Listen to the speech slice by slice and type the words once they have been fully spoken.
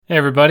Hey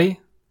everybody,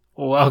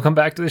 welcome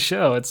back to the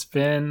show. It's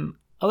been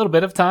a little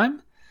bit of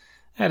time.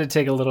 I had to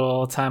take a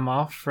little time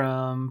off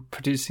from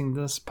producing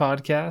this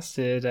podcast.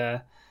 It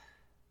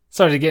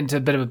started to get into a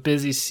bit of a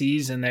busy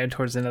season there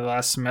towards the end of the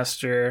last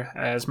semester.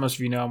 As most of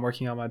you know, I'm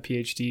working on my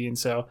PhD, and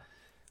so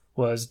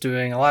was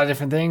doing a lot of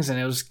different things, and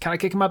it was kind of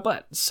kicking my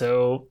butt.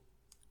 So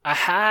I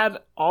had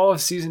all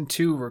of season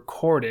 2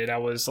 recorded. I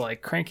was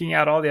like cranking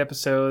out all the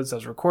episodes. I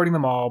was recording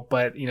them all,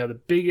 but the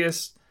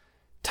biggest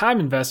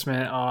time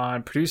investment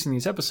on producing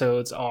these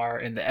episodes are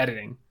in the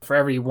editing. For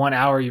every 1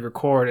 hour you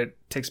record, it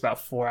takes about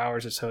 4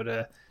 hours or so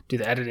to do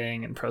the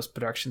editing and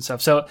post-production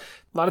stuff. So a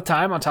lot of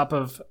time on top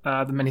of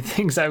the many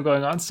things I have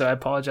going on. So I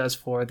apologize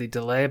for the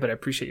delay, but I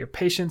appreciate your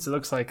patience. It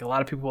looks like a lot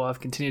of people have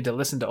continued to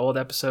listen to old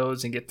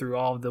episodes and get through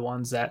all of the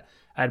ones that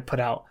I had put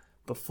out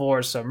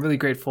before. So I'm really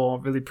grateful,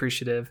 really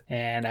appreciative.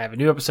 And I have a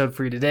new episode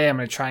for you today. I'm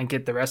going to try and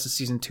get the rest of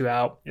season 2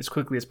 out as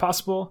quickly as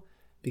possible,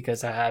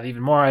 because I have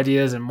even more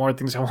ideas and more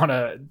things I want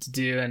to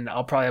do, and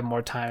I'll probably have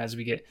more time as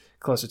we get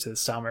closer to the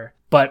summer.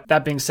 But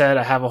that being said,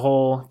 I have a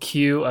whole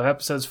queue of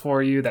episodes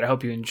for you that I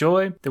hope you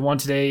enjoy. The one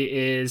today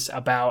is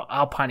about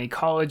alpine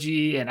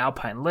ecology and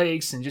alpine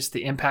lakes and just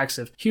the impacts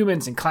of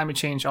humans and climate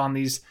change on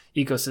these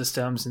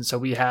ecosystems. And so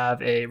we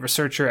have a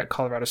researcher at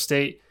Colorado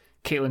State,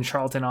 Caitlin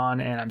Charlton, on,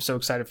 and I'm so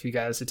excited for you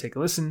guys to take a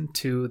listen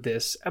to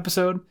this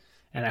episode.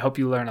 And I hope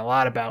you learn a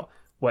lot about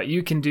what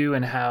you can do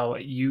and how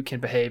you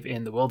can behave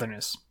in the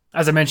wilderness.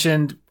 As I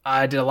mentioned,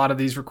 I did a lot of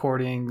these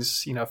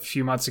recordings, a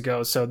few months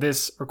ago. So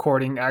this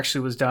recording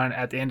actually was done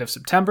at the end of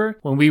September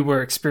when we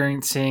were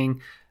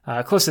experiencing,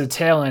 close to the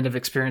tail end of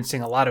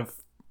experiencing a lot of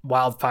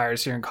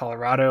wildfires here in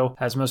Colorado.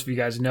 As most of you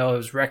guys know, it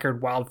was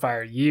record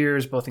wildfire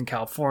years, both in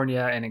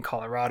California and in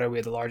Colorado. We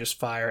had the largest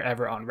fire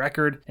ever on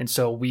record. And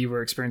so we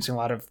were experiencing a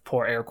lot of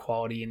poor air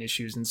quality and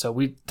issues. And so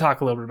we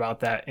talk a little bit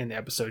about that in the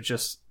episode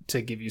just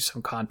to give you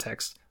some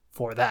context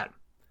for that.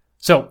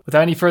 So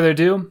without any further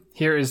ado,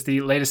 here is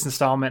the latest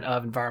installment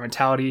of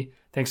Environmentality.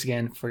 Thanks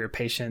again for your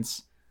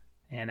patience,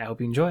 and I hope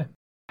you enjoy.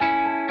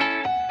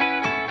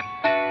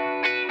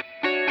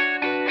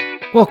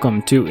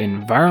 Welcome to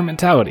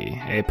Environmentality,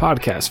 a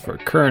podcast for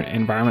current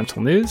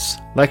environmental news,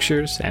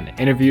 lectures, and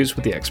interviews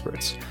with the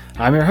experts.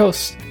 I'm your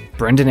host,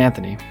 Brendan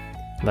Anthony.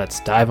 Let's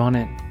dive on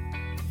in.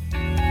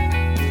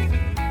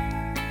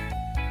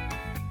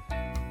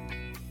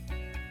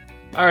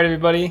 All right,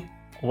 everybody.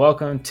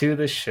 Welcome to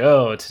the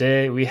show.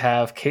 Today we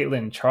have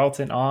Caitlin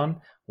Charlton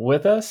on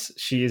with us.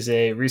 She is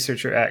a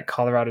researcher at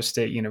Colorado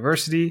State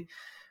University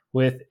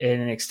with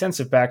an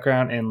extensive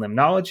background in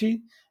limnology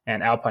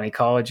and alpine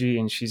ecology,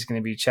 and she's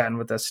going to be chatting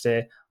with us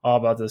today all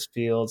about those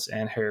fields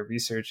and her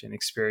research and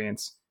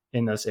experience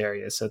in those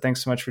areas. So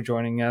thanks so much for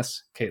joining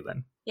us,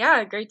 Caitlin.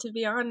 Yeah, great to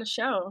be on the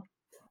show.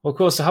 Well,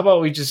 cool. So how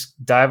about we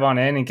just dive on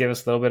in and give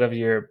us a little bit of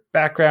your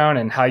background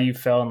and how you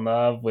fell in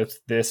love with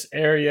this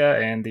area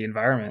and the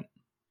environment?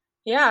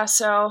 Yeah,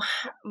 so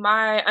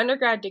my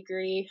undergrad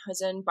degree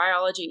was in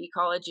biology,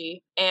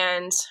 ecology,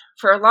 and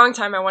for a long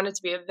time I wanted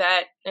to be a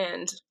vet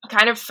and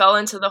kind of fell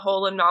into the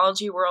whole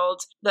limnology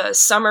world. The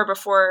summer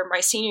before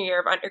my senior year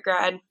of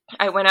undergrad,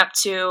 I went up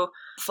to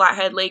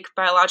Flathead Lake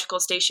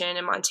Biological Station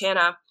in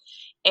Montana,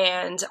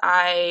 and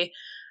I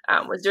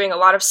was doing a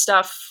lot of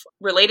stuff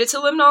related to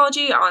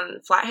limnology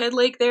on Flathead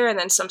Lake there, and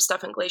then some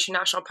stuff in Glacier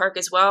National Park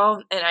as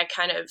well. And I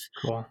kind of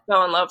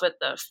fell in love with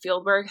the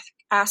fieldwork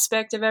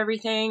aspect of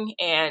everything.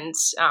 And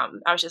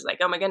I was just like,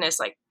 oh my goodness,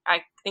 like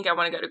I think I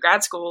want to go to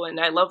grad school, and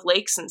I love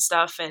lakes and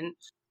stuff, and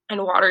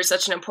water is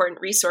such an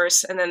important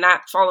resource. And then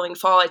that following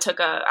fall, I took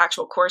a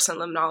actual course in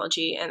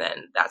limnology, and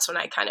then that's when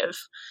I kind of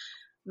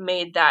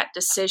made that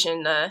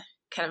decision to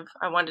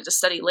I wanted to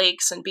study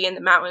lakes and be in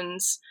the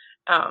mountains.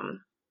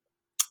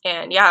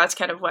 And yeah, that's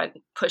kind of what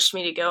pushed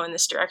me to go in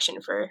this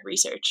direction for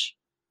research.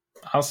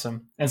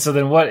 Awesome. And so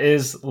then what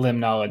is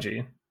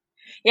limnology?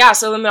 Yeah,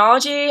 so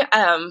limnology,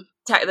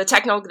 the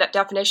technical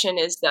definition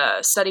is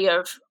the study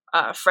of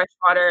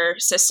freshwater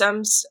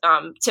systems.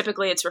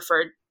 Typically it's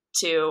referred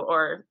to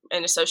or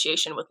in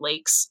association with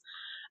lakes.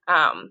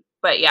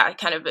 But yeah, it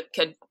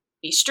could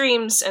be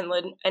streams,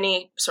 inland,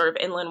 any sort of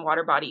inland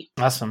water body.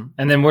 Awesome.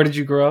 And then where did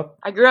you grow up?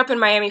 I grew up in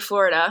Miami,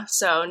 Florida,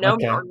 so no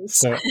mountains.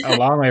 So a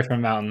long way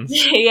from mountains.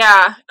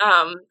 Yeah.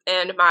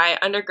 And my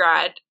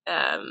undergrad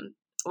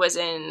was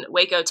in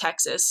Waco,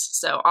 Texas,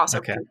 so also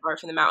pretty far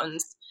from the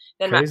mountains.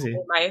 Then I made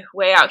my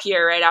way out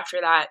here right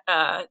after that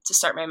to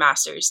start my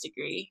master's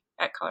degree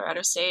at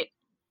Colorado State.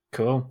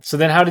 Cool. So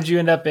then how did you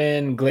end up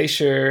in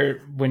Glacier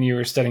when you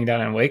were studying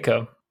down in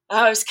Waco?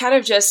 It was kind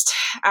of just,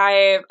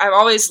 I've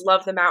always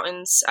loved the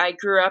mountains. I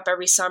grew up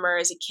every summer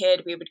as a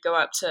kid. We would go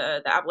up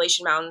to the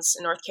Appalachian Mountains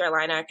in North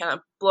Carolina, kind of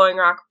Blowing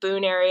Rock,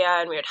 Boone area,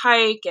 and we would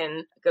hike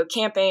and go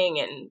camping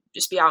and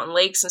just be out in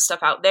lakes and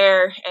stuff out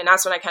there. And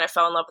that's when I kind of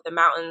fell in love with the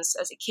mountains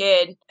as a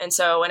kid. And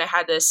so when I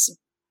had this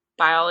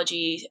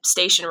biology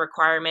station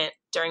requirement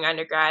during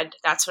undergrad,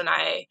 that's when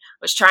I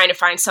was trying to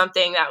find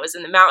something that was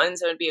in the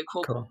mountains. It would be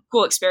a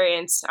cool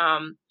experience.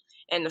 And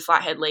the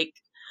Flathead Lake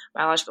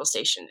Biological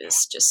Station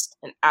is just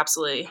an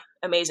absolutely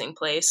amazing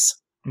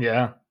place.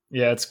 Yeah.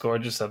 Yeah, it's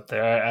gorgeous up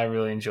there. I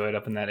really enjoyed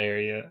up in that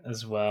area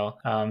as well.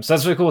 So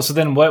that's really cool. So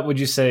then what would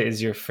you say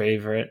is your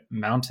favorite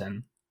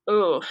mountain?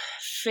 Ooh,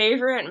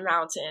 favorite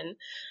mountain.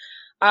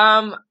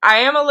 I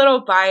am a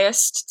little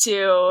biased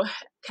to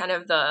kind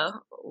of the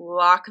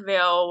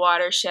Lockville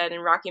watershed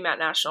and Rocky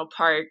Mountain National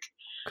Park.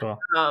 Cool.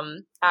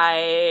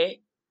 I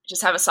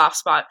just have a soft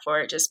spot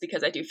for it just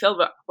because I do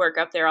field work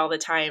up there all the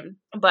time.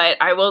 But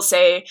I will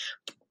say,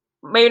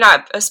 maybe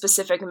not a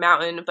specific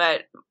mountain,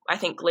 but I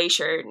think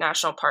Glacier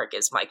National Park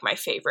is like my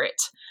favorite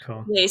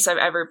Cool. place I've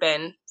ever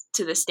been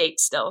to the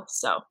state still.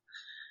 So,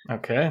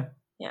 Okay.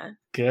 yeah.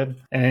 Good.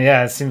 And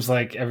yeah, it seems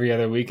like every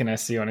other weekend I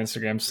see you on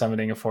Instagram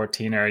summiting a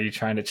 14. Are you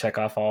trying to check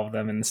off all of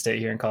them in the state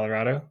here in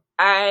Colorado?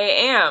 I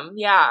am.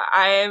 Yeah.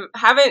 I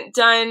haven't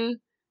done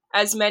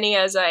as many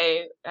as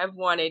I have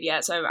wanted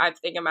yet. So I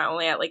think I'm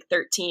only at like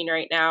 13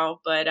 right now.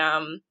 But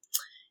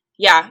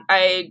yeah,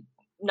 I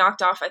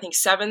knocked off, I think,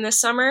 7 this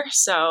summer.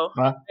 So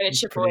I'm going to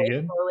chip Pretty away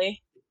good.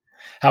 slowly.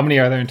 How many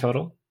are there in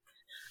total?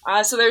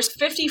 So there's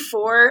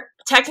 54.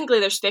 Technically,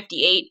 there's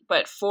 58,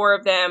 but 4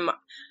 of them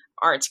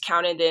aren't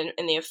counted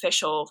in the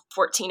official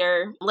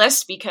 14er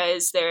list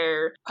because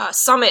their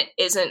summit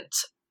isn't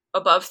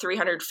above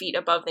 300 feet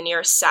above the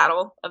nearest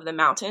saddle of the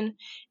mountain.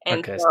 And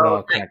okay, so they'll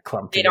all kind of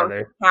clump they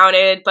together. don't count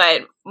it,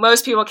 but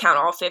most people count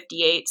all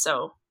 58,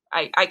 so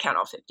I count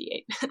all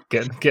 58.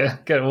 Good.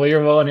 Well,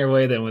 you're well on your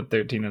way then with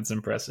 13. That's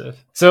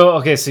impressive. So,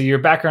 okay, so your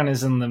background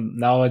is in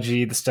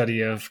limnology, the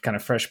study of kind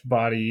of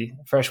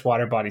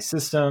freshwater body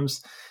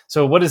systems.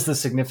 So what is the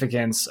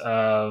significance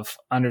of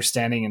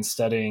understanding and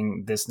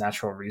studying this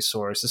natural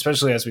resource,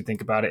 especially as we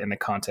think about it in the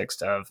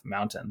context of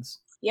mountains?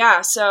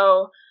 Yeah,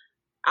 so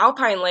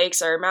alpine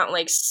lakes or mountain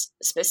lakes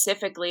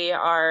specifically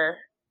are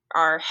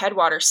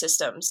headwater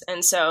systems.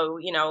 And so,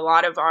 a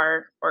lot of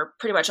or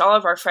pretty much all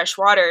of our fresh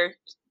water,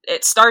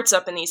 it starts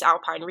up in these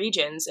alpine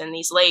regions and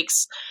these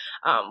lakes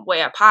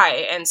way up high.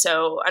 And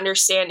so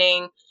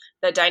understanding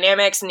the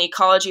dynamics and the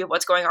ecology of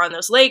what's going on in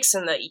those lakes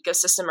and the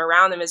ecosystem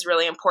around them is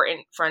really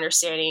important for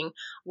understanding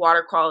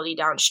water quality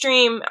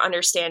downstream,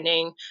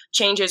 understanding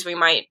changes we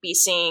might be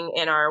seeing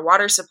in our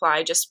water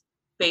supply just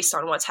based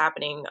on what's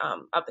happening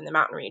up in the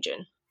mountain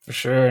region. For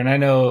sure. And I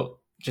know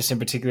just in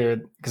particular,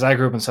 because I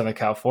grew up in Southern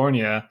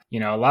California,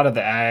 a lot of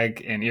the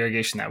ag and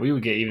irrigation that we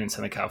would get even in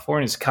Southern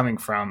California is coming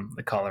from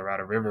the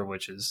Colorado River,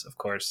 which is, of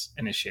course,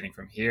 initiating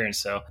from here. And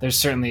so there's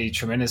certainly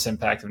tremendous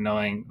impact of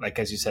knowing, like,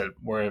 as you said,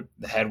 where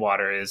the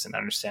headwater is and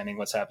understanding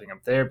what's happening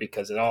up there,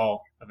 because it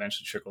all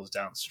eventually trickles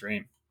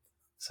downstream.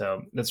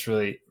 So that's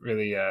really,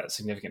 really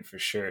significant for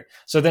sure.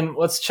 So then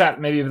let's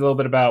chat maybe a little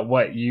bit about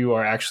what you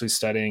are actually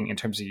studying in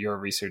terms of your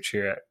research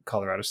here at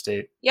Colorado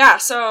State. Yeah,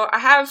 so I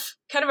have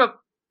kind of a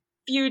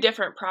few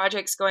different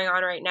projects going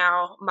on right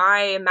now.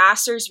 My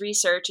master's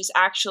research is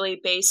actually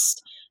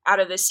based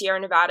out of the Sierra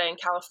Nevada in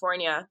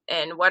California.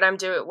 And what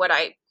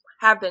I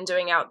have been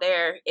doing out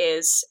there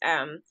is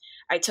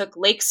I took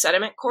lake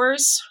sediment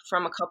cores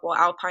from a couple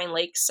alpine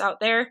lakes out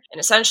there.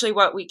 And essentially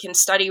what we can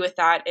study with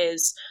that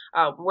is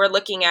we're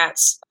looking at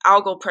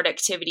algal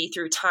productivity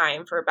through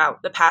time for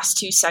about the past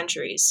 2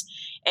 centuries.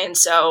 And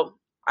so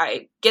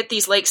I get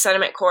these lake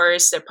sediment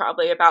cores. They're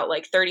probably about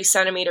like 30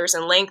 centimeters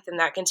in length,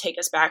 and that can take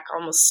us back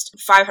almost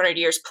 500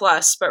 years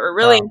plus. But we're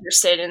really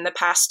interested in the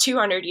past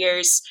 200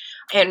 years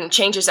and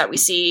changes that we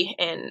see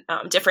in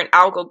different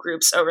algal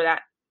groups over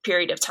that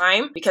period of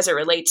time, because it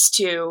relates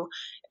to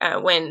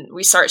when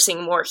we start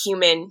seeing more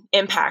human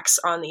impacts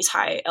on these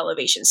high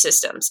elevation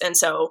systems. And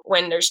so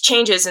when there's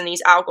changes in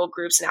these algal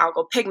groups and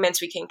algal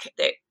pigments,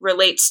 it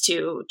relates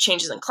to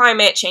changes in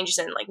climate, changes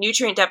in like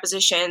nutrient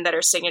deposition that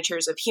are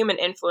signatures of human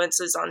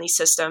influences on these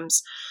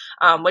systems,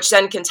 which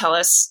then can tell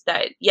us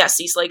that, yes,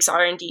 these lakes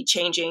are indeed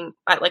changing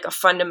at like a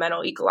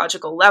fundamental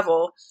ecological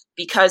level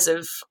because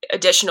of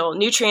additional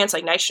nutrients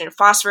like nitrogen and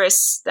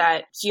phosphorus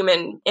that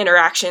human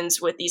interactions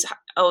with these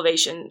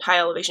high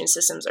elevation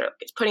systems are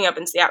putting up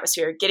into the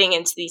atmosphere, getting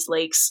into these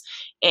lakes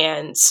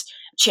and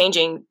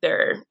changing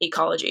their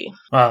ecology.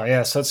 Wow,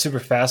 yeah, so that's super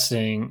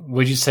fascinating.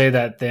 Would you say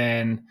that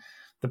then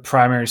the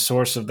primary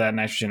source of that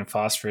nitrogen and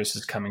phosphorus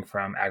is coming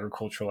from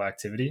agricultural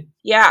activity?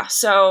 Yeah,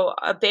 so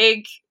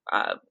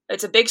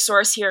it's a big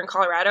source here in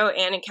Colorado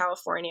and in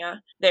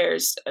California.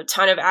 There's a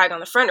ton of ag on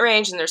the Front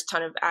Range, and there's a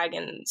ton of ag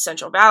in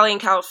Central Valley in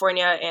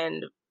California,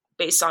 and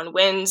based on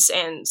winds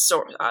and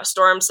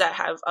storms that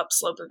have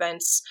upslope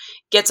events,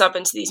 gets up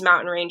into these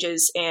mountain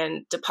ranges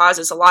and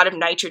deposits a lot of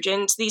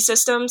nitrogen to these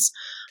systems.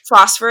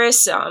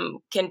 Phosphorus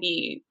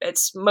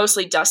it's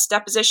mostly dust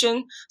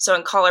deposition. So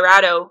in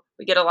Colorado,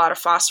 we get a lot of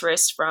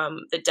phosphorus from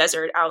the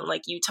desert out in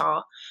Lake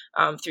Utah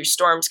through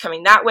storms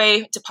coming that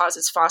way,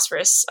 deposits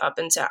phosphorus up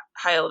into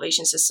high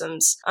elevation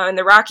systems in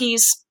the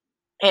Rockies.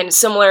 And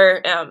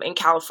similar in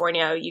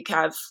California, you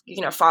can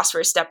have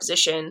phosphorus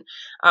deposition.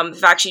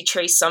 They've actually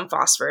traced some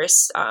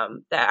phosphorus that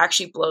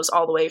actually blows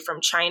all the way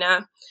from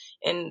China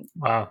in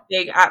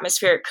big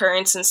atmospheric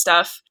currents and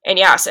stuff. And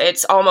yeah, so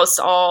it's almost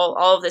all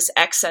of this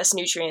excess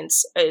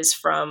nutrients is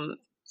from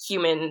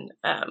human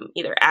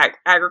either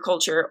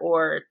agriculture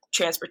or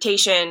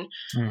transportation,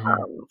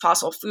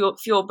 fossil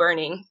fuel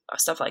burning,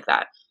 stuff like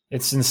that.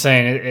 It's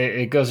insane.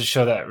 It goes to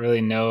show that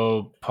really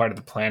no part of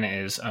the planet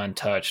is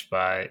untouched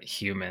by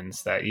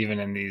humans. That even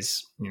in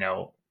these,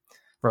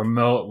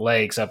 remote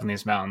lakes up in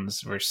these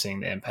mountains, we're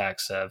seeing the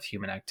impacts of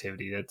human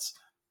activity. That's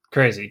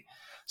crazy.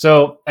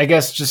 So I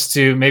guess just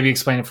to maybe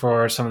explain it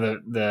for some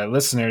of the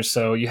listeners.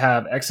 So you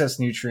have excess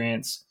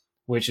nutrients,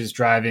 which is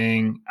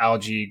driving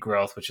algae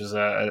growth, which is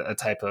a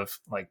type of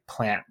like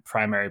plant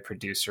primary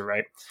producer,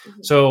 right?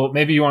 Mm-hmm. So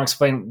maybe you want to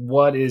explain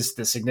what is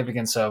the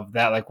significance of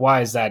that? Like,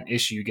 why is that an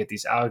issue? You get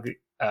these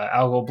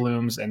algal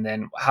blooms, and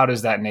then how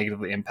does that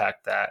negatively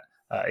impact that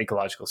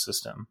ecological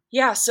system?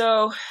 Yeah,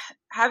 so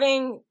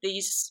having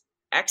these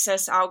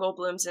excess algal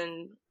blooms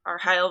in our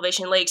high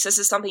elevation lakes, this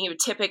is something you would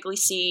typically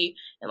see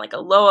in like a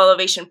low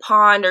elevation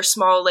pond or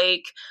small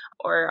lake,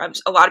 or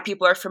a lot of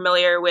people are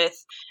familiar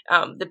with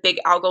the big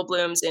algal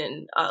blooms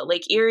in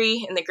Lake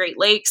Erie and the Great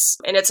Lakes,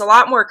 and it's a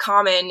lot more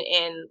common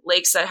in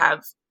lakes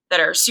that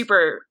are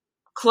super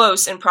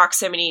close in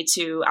proximity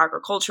to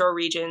agricultural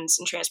regions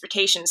and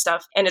transportation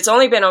stuff. And it's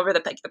only been over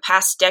the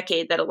past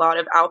decade that a lot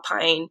of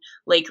alpine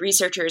lake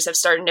researchers have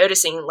started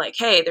noticing, like,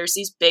 hey, there's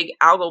these big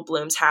algal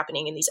blooms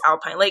happening in these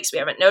alpine lakes. We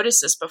haven't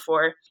noticed this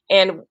before.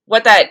 And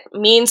what that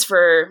means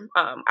for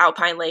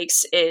alpine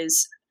lakes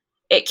is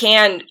it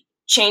can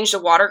change the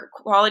water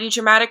quality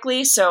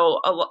dramatically. So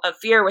a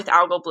fear with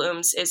algal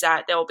blooms is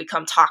that they'll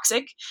become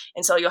toxic.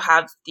 And so you'll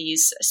have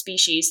these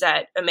species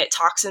that emit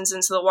toxins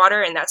into the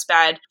water, and that's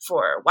bad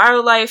for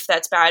wildlife.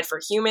 That's bad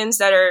for humans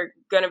that are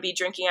going to be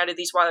drinking out of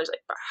these waters,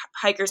 like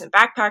hikers and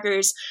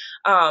backpackers.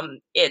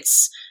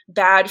 It's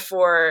bad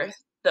for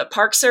the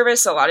Park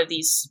Service. A lot of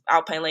these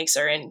alpine lakes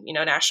are in,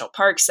 national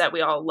parks that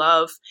we all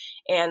love.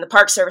 And the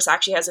Park Service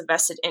actually has a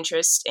vested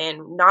interest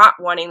in not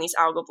wanting these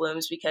algal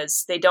blooms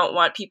because they don't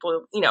want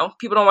people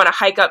don't want to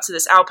hike up to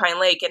this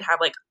alpine lake and have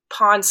like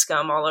pond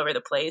scum all over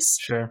the place.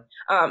 Sure.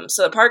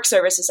 So the Park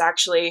Service is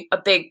actually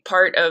a big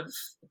part of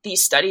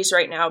these studies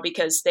right now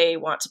because they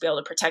want to be able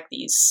to protect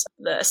the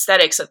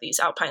aesthetics of these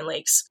alpine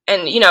lakes.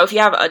 And, if you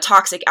have a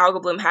toxic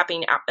algal bloom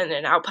happening in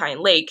an alpine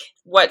lake,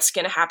 what's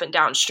going to happen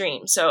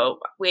downstream? So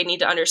we need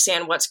to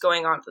understand what's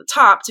going on at the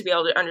top to be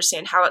able to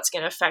understand how it's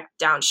going to affect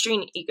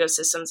downstream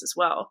ecosystems as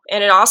well.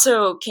 And it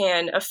also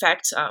can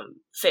affect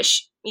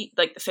fish,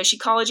 like the fish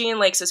ecology in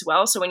lakes as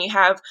well. So when you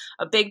have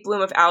a big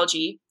bloom of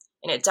algae,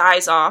 and it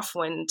dies off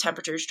when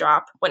temperatures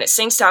drop. When it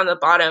sinks down to the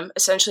bottom,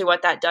 essentially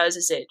what that does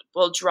is it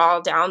will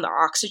draw down the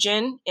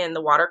oxygen in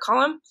the water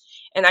column.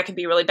 And that can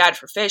be really bad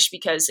for fish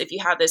because if you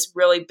have this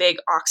really big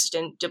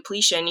oxygen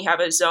depletion, you have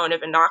a zone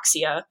of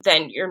anoxia,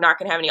 then you're not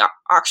going to have any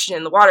oxygen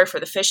in the water for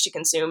the fish to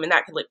consume, and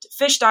that could lead to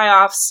fish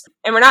die-offs.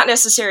 And we're not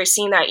necessarily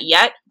seeing that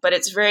yet, but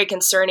it's very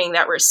concerning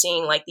that we're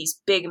seeing like these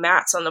big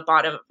mats on the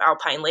bottom of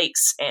alpine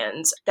lakes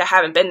and that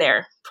haven't been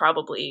there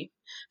probably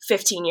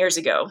 15 years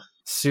ago.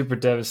 Super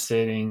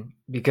devastating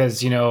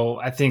because,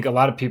 I think a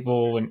lot of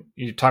people, when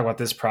you talk about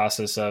this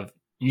process of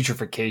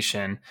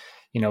eutrophication,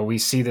 we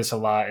see this a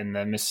lot in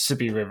the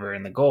Mississippi River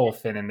and the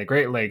Gulf and in the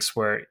Great Lakes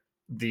where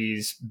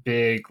these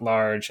big,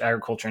 large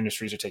agriculture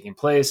industries are taking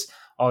place.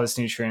 All this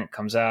nutrient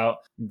comes out.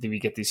 Then we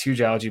get these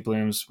huge algae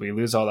blooms. We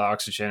lose all the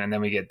oxygen, and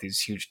then we get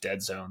these huge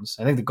dead zones.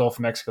 I think the Gulf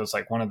of Mexico is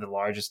like one of the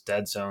largest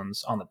dead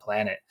zones on the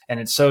planet. And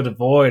it's so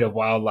devoid of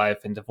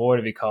wildlife and devoid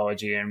of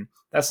ecology. And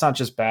that's not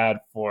just bad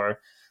for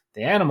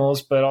the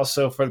animals, but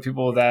also for the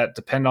people that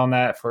depend on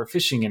that for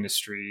fishing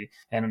industry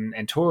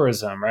and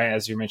tourism, right?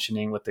 As you're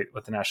mentioning with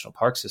the national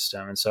park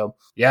system. And so,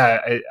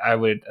 yeah, I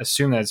would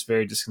assume that it's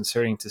very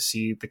disconcerting to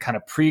see the kind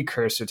of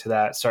precursor to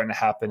that starting to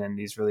happen in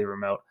these really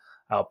remote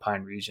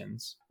alpine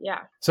regions.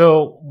 Yeah.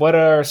 So what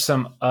are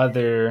some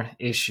other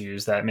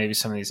issues that maybe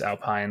some of these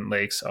alpine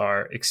lakes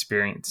are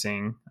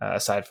experiencing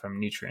aside from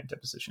nutrient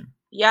deposition?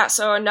 Yeah.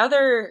 So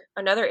another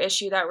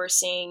issue that we're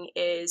seeing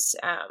is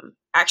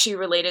actually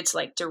related to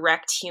like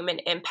direct human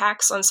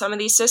impacts on some of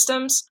these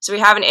systems. So we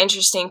have an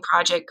interesting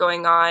project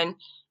going on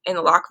in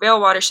the Loch Vale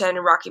watershed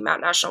in Rocky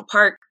Mountain National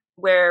Park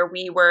where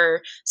we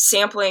were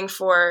sampling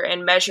for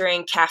and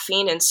measuring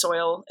caffeine in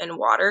soil and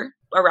water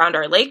around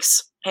our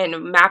lakes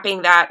and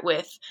mapping that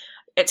with,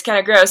 it's kind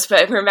of gross,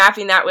 but we're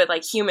mapping that with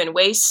like human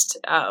waste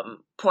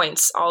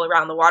points all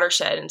around the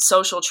watershed and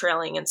social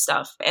trailing and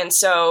stuff. And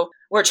so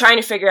we're trying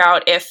to figure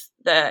out if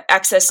the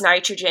excess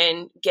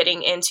nitrogen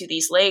getting into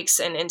these lakes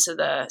and into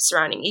the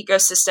surrounding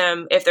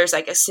ecosystem, if there's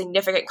like a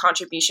significant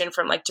contribution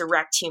from like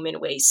direct human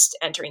waste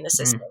entering the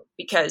system.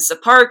 Because the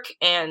park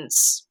and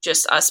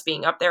just us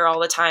being up there all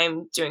the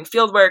time doing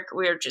field work,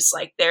 we're just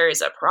like, there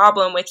is a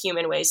problem with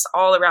human waste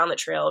all around the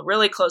trail,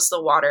 really close to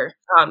the water.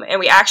 And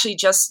we actually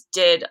just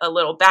did a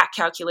little back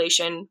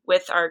calculation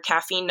with our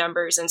caffeine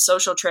numbers and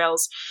social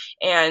trails.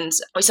 And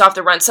we still have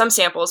to run some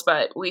samples,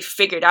 but we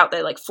figured out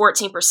that like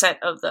 14%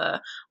 of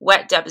the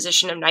wet deposition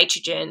of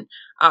nitrogen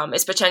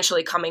is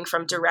potentially coming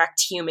from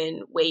direct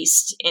human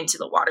waste into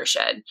the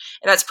watershed. And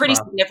that's a pretty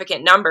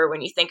significant number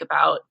when you think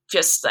about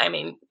just, I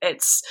mean,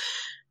 it's,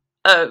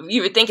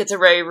 you would think it's a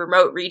very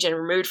remote region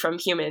removed from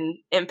human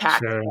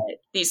impact. Sure.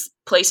 These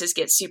places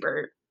get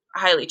super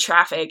highly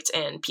trafficked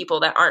and people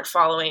that aren't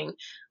following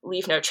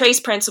leave no trace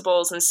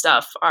principles and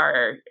stuff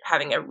are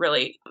having a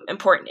really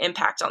important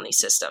impact on these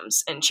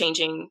systems and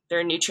changing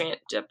their nutrient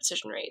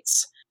deposition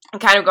rates.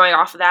 And kind of going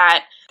off of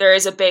that, there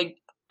is a big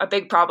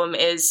problem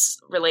is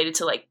related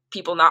to like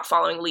people not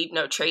following leave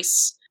no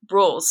trace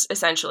rules.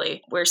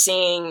 Essentially, we're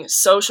seeing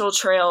social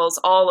trails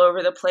all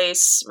over the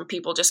place,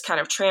 people just kind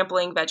of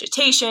trampling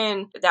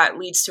vegetation that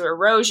leads to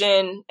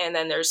erosion, and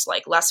then there's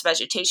like less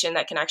vegetation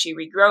that can actually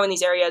regrow in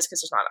these areas because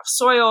there's not enough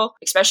soil,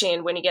 especially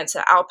when you get into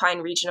the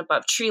alpine region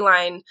above tree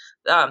line.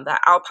 The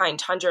alpine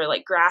tundra,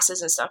 like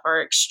grasses and stuff,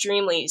 are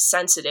extremely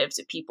sensitive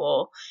to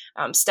people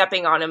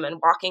stepping on them and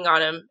walking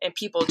on them, and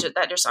people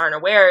that just aren't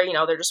aware,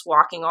 they're just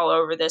walking all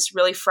over this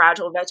really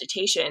fragile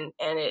vegetation,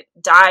 and it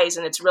dies,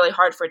 and it's really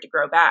hard for it to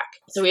grow back.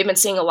 So we've been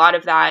seeing a lot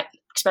of that,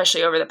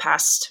 especially over the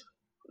past,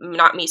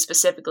 not me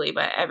specifically,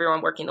 but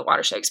everyone working the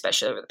watershed,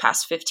 especially over the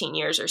past 15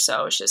 years or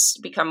so. It's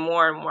just become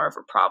more and more of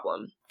a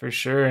problem. For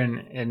sure.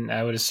 And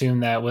I would assume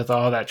that with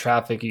all that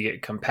traffic, you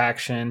get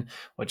compaction,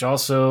 which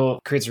also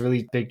creates a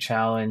really big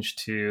challenge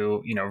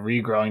to,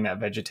 regrowing that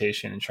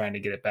vegetation and trying to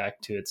get it back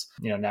to its,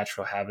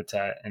 natural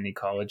habitat and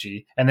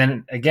ecology. And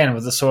then again,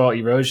 with the soil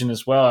erosion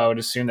as well, I would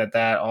assume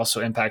that also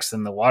impacts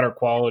then the water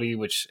quality,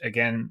 which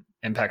again,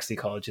 impacts the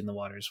ecology in the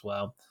water as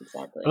well.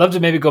 Exactly. I'd love to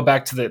maybe go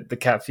back to the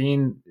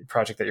caffeine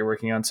project that you're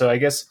working on. So I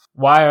guess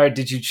why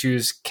did you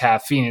choose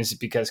caffeine? Is it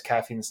because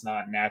caffeine is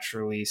not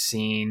naturally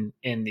seen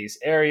in these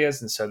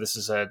areas? And so this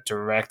is a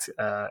direct,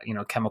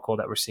 chemical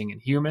that we're seeing in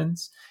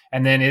humans.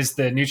 And then is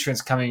the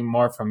nutrients coming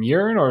more from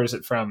urine or is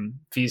it from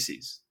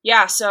feces?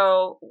 Yeah,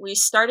 so we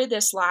started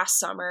this last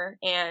summer,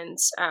 and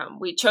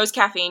we chose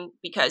caffeine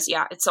because,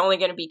 it's only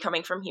going to be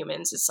coming from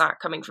humans. It's not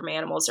coming from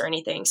animals or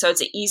anything. So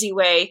it's an easy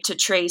way to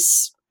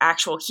trace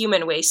actual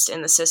human waste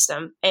in the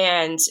system.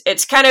 And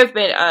it's kind of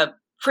been a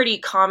pretty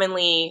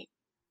commonly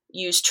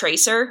used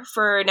tracer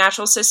for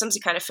natural systems to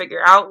kind of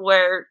figure out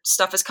where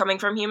stuff is coming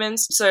from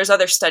humans. So there's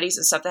other studies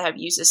and stuff that have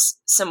used this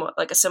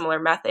similar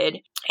method.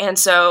 And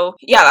so,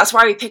 that's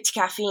why we picked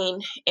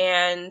caffeine.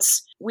 And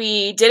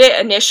we did it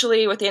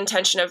initially with the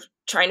intention of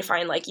trying to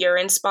find like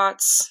urine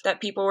spots that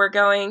people were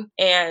going.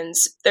 And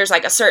there's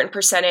like a certain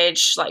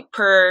percentage,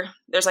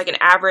 there's like an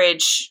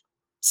average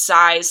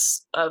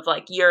size of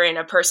like urine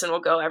a person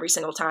will go every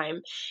single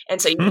time. And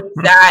so you use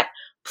that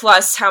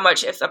plus how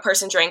much, if a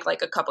person drank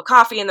like a cup of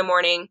coffee in the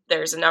morning,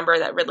 there's a number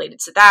that related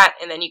to that.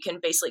 And then you can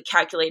basically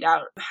calculate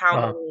out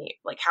how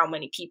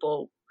many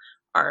people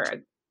are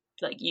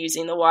like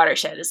using the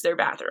watershed as their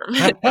bathroom.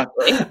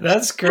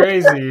 That's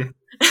crazy.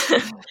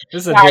 This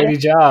is a dirty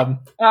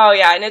job. Oh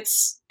yeah. And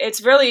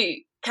it's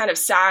really kind of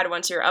sad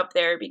once you're up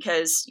there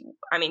because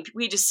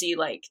we just see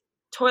like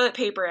toilet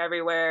paper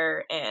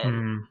everywhere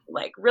and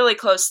like really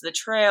close to the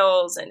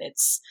trails. And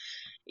it's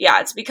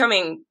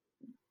becoming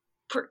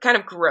kind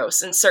of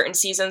gross in certain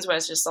seasons when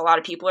it's just a lot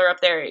of people are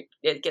up there.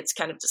 It gets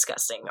kind of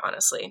disgusting,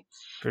 honestly.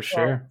 For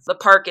sure. The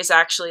park is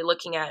actually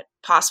looking at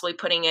possibly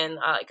putting in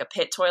like a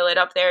pit toilet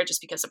up there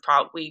just because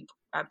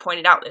I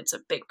pointed out it's a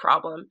big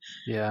problem.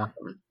 Yeah.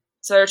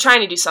 So they're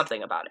trying to do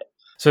something about it.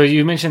 So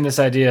you mentioned this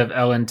idea of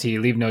LNT,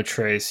 leave no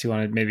trace. You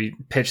want to maybe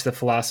pitch the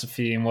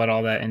philosophy and what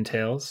all that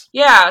entails?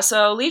 Yeah.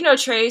 So leave no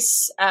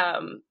trace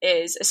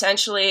is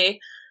essentially,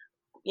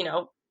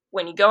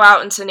 when you go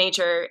out into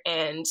nature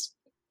and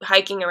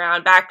hiking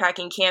around,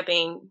 backpacking,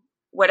 camping,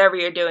 whatever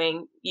you're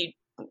doing, you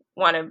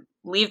want to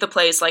leave the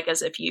place like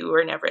as if you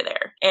were never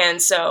there.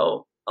 And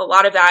so a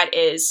lot of that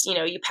is,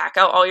 you pack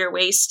out all your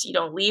waste. You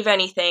don't leave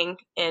anything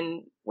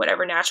in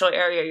whatever natural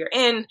area you're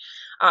in.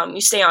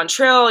 You stay on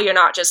trail. You're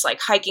not just like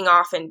hiking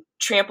off and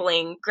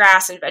trampling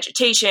grass and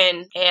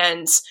vegetation.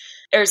 And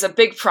there's a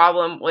big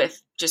problem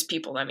with just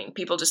people.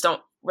 People just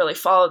don't really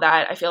follow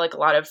that. I feel like a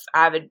lot of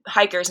avid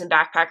hikers and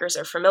backpackers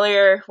are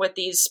familiar with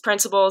these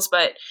principles,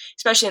 but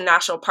especially in the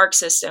national park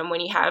system,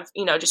 when you have,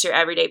 just your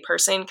everyday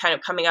person kind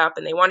of coming up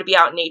and they want to be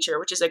out in nature,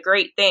 which is a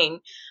great thing.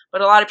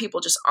 But a lot of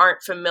people just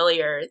aren't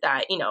familiar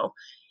that,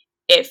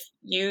 if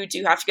you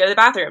do have to go to the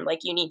bathroom, like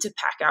you need to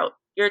pack out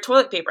your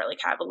toilet paper, like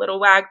have a little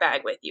wag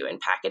bag with you and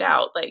pack it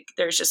out. Like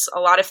there's just a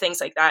lot of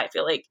things like that. I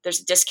feel like there's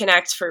a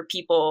disconnect for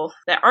people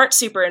that aren't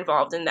super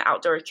involved in the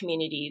outdoor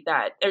community,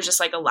 that there's just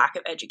like a lack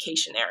of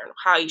education there and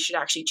how you should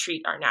actually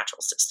treat our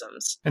natural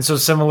systems. And so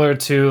similar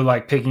to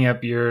like picking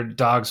up your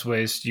dog's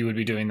waste, you would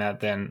be doing that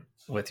then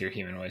with your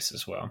human waste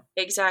as well.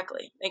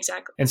 Exactly.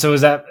 And so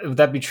would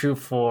that be true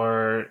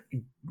for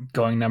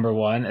going number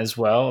one as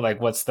well?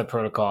 Like what's the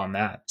protocol on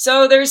that?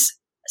 So there's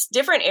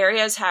different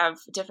areas have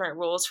different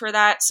rules for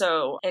that.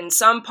 So in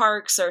some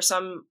parks or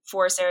some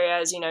forest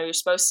areas, you're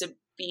supposed to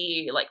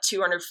be like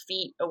 200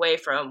 feet away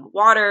from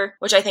water,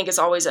 which I think is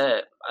always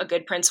a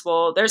good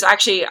principle. There's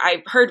actually,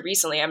 I heard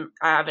recently, I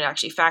haven't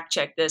actually fact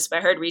checked this, but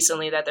I heard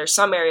recently that there's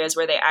some areas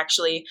where they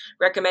actually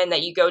recommend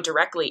that you go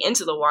directly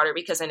into the water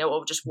because I know it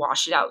will just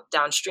wash it out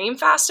downstream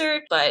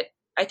faster. But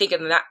I think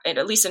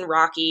at least in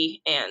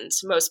Rocky and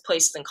most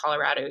places in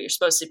Colorado, you're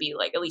supposed to be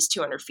like at least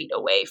 200 feet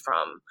away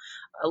from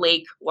a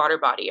lake, water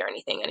body, or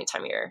anything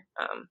anytime you're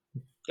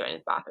going to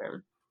the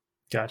bathroom.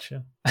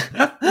 Gotcha.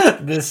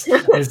 This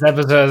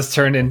episode has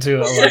turned into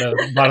a lot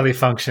of bodily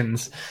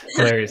functions.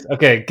 Hilarious.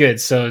 Okay, good.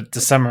 So to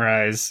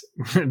summarize,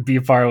 be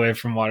far away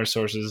from water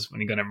sources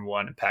when you go number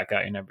one and pack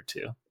out your number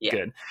two. Yeah.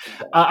 Good.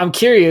 I'm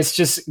curious,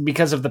 just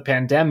because of the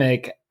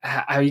pandemic,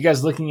 are you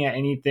guys looking at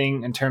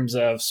anything in terms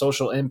of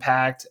social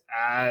impact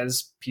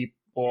as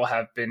people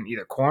have been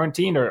either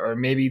quarantined or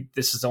maybe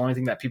this is the only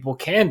thing that people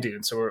can do?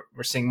 And so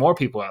we're seeing more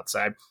people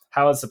outside.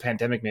 How is the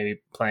pandemic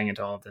maybe playing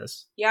into all of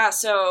this? Yeah,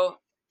 so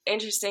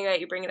interesting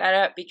that you bring that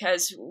up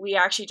because we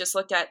actually just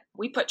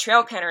we put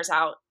trail canners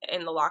out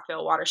in the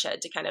Lockville watershed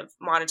to kind of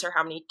monitor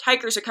how many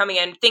hikers are coming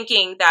in,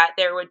 thinking that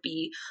there would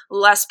be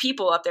less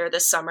people up there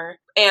this summer.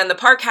 And the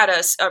park had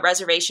a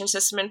reservation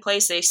system in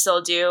place. They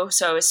still do.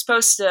 So it's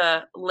supposed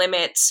to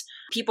limit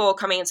people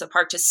coming into the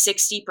park to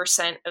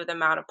 60% of the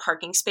amount of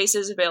parking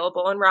spaces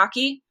available in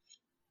Rocky.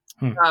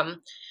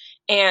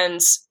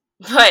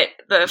 But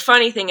the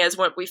funny thing is,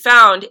 what we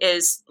found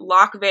is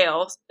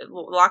Lockville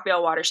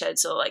watershed,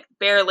 so like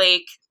Bear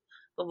Lake,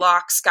 the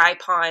Lock, Sky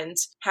Pond,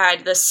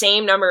 had the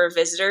same number of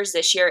visitors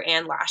this year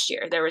and last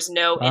year. There was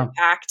no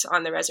impact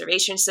on the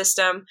reservation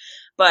system,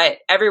 but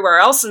everywhere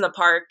else in the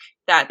park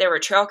that there were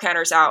trail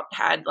counters out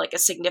had like a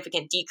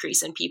significant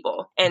decrease in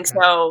people. And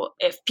so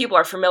if people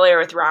are familiar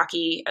with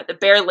Rocky, the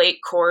Bear Lake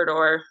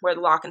corridor where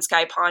the Lock and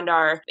Sky Pond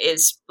are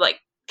is like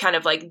kind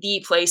of like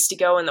the place to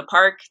go in the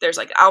park. There's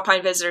like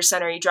Alpine Visitor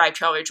Center, you drive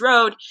Trail Ridge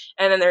Road,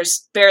 and then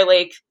there's Bear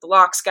Lake, the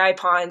Lock, Sky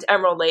Pond,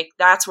 Emerald Lake.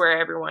 That's where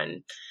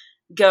everyone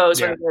goes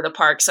when they go to the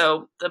park.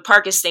 So the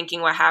park is thinking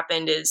what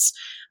happened is,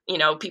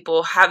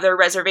 people have their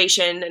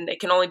reservation and they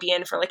can only be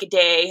in for like a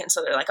day. And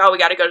so they're like, oh, we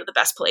got to go to the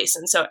best place.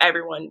 And so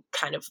everyone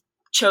kind of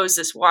chose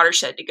this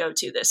watershed to go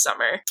to this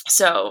summer.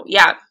 So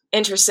yeah,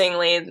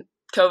 interestingly,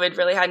 COVID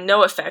really had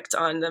no effect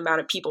on the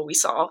amount of people we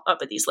saw up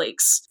at these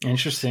lakes.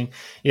 Interesting.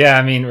 Yeah,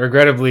 I mean,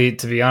 regrettably,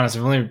 to be honest,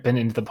 I've only been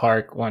into the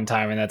park one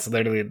time, and that's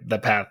literally the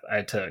path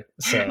I took.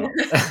 So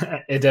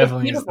it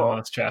definitely is the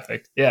most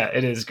trafficked. Yeah,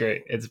 it is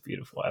great. It's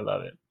beautiful. I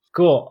love it.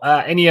 Cool.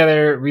 Any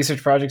other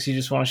research projects you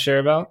just want to share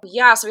about?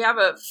 Yeah, so we have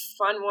a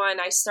fun one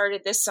I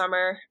started this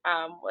summer,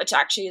 which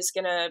actually is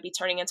going to be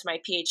turning into my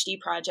PhD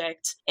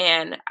project.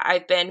 And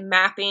I've been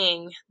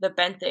mapping the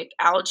benthic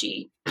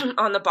algae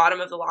on the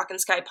bottom of the Lock and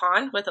Sky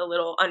Pond with a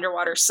little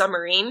underwater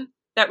submarine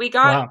that we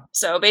got. Wow.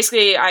 So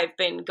basically, I've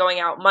been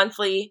going out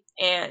monthly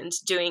and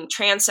doing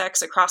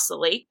transects across the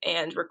lake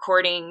and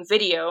recording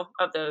video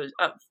of the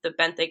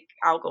benthic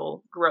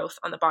algal growth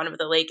on the bottom of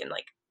the lake and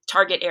like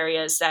target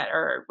areas that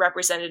are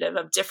representative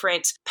of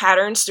different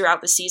patterns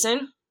throughout the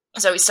season.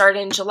 So we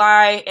started in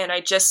July and I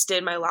just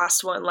did my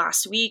last one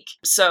last week.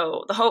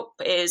 So the hope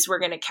is we're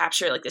going to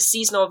capture like the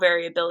seasonal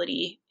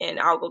variability in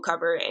algal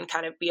cover and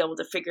kind of be able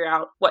to figure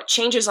out what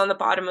changes on the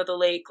bottom of the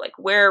lake, like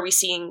where are we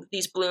seeing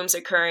these blooms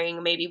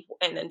occurring, maybe,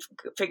 and then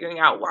figuring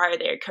out why are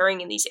they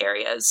occurring in these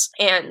areas.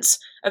 And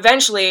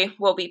eventually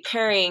we'll be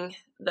pairing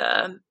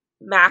the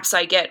maps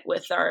I get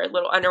with our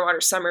little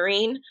underwater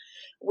submarine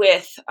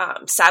with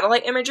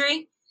satellite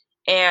imagery.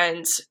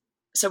 And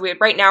so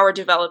right now we're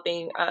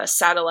developing a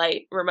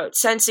satellite remote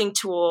sensing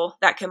tool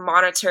that can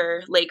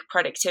monitor lake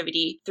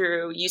productivity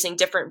through using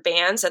different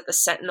bands that the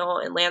Sentinel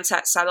and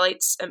Landsat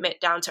satellites emit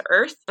down to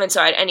Earth. And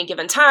so at any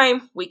given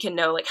time, we can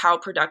know like how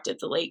productive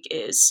the lake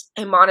is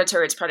and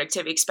monitor its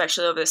productivity,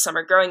 especially over the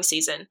summer growing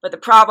season. But the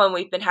problem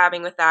we've been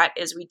having with that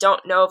is we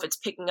don't know if it's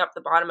picking up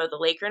the bottom of the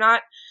lake or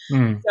not.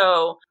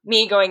 So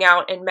me going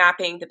out and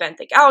mapping the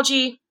benthic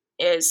algae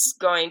is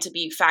going to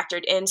be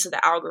factored into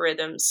the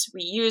algorithms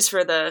we use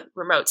for the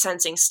remote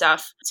sensing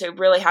stuff to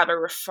really have a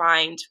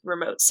refined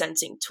remote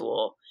sensing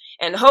tool.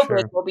 And the hope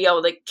is we'll be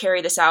able to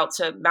carry this out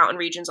to mountain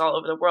regions all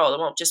over the world. It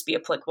won't just be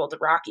applicable to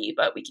Rocky,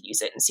 but we could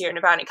use it in Sierra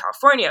Nevada and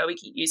California. We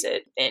could use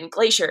it in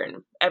Glacier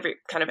and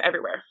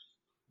everywhere.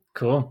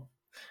 Cool.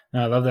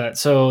 No, I love that.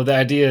 So the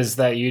idea is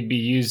that you'd be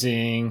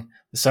using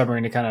the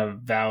submarine to kind of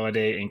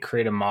validate and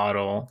create a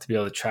model to be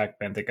able to track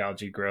benthic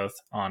algae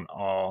growth on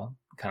all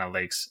kind of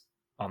lakes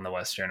on the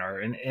western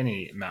or in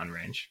any mountain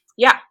range.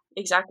 Yeah,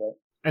 exactly.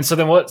 And so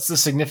then what's the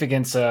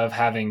significance of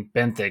having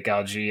benthic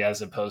algae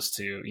as opposed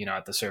to,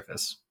 at the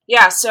surface?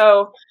 Yeah,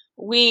 so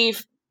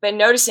we've been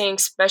noticing,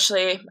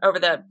 especially over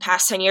the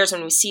past 10 years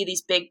when we see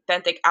these big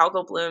benthic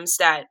algal blooms,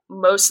 that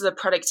most of the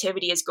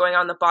productivity is going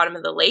on the bottom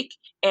of the lake.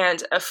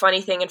 And a funny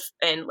thing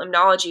in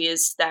limnology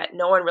is that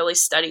no one really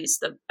studies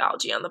the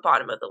algae on the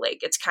bottom of the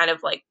lake. It's kind of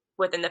like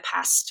within the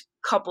past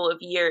couple of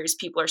years,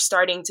 people are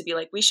starting to be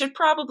like, we should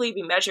probably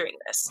be measuring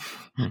this.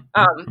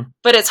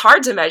 But it's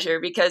hard to measure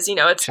because,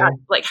 it's not,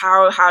 like,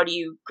 how do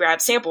you grab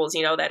samples,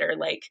 that are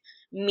like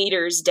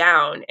meters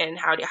down, and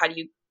how do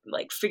you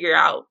like figure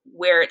out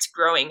where it's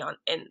growing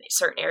in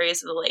certain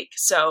areas of the lake.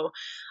 So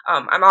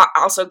I'm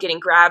also getting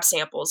grab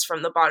samples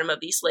from the bottom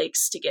of these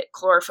lakes to get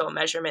chlorophyll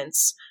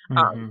measurements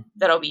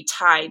that'll be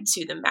tied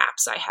to the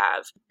maps I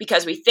have,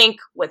 because we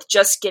think with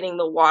just getting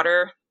the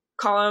water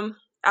column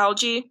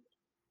algae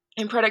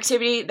and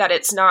productivity that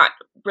it's not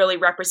really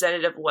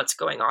representative of what's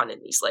going on in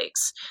these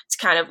lakes. It's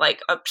kind of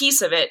like a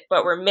piece of it,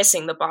 but we're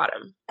missing the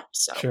bottom.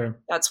 So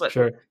that's what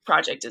the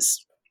project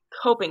is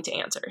hoping to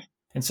answer.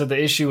 And so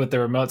the issue with the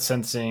remote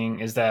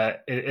sensing is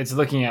that it's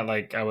looking at,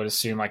 like, I would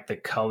assume, like the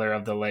color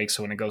of the lake.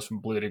 So when it goes from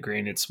blue to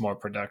green, it's more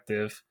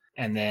productive.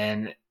 And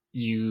then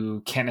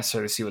you can't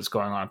necessarily see what's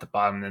going on at the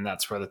bottom. And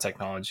that's where the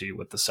technology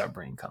with the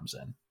submarine comes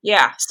in.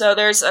 Yeah, so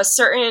there's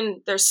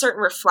certain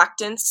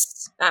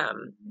reflectance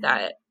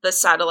that the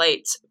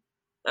satellite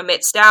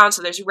emits down.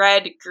 So there's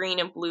red, green,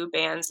 and blue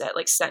bands that,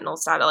 like, Sentinel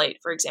satellite,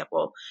 for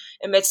example,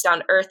 emits down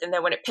to Earth, and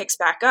then when it picks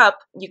back up,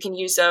 you can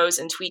use those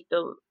and tweak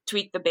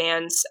the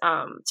bands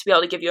to be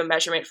able to give you a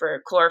measurement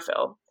for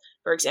chlorophyll,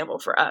 for example,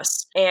 for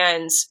us.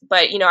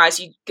 But as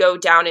you go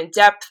down in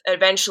depth,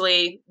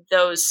 eventually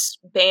those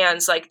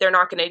bands, like, they're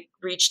not going to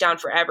reach down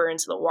forever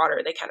into the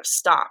water. They kind of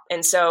stop,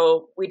 and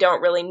so we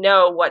don't really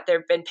know what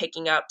they've been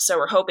picking up. So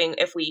we're hoping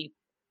if we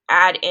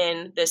add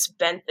in this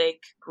benthic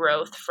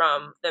growth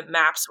from the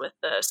maps with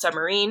the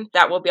submarine,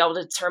 that we'll be able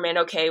to determine,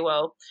 okay,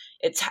 well,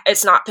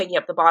 it's not picking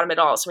up the bottom at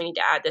all, so we need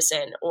to add this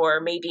in. Or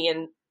maybe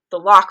in the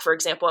lock, for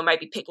example, it might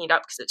be picking it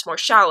up because it's more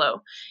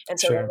shallow, and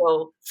so Sure.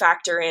 we'll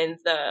factor in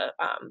the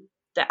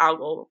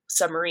algal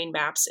submarine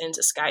maps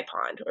into Sky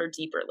Pond or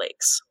deeper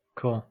lakes.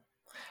 Cool.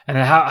 And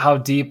then how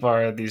deep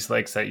are these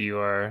lakes that you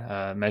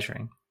are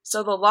measuring?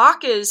 So the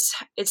lock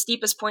its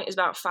deepest point is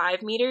about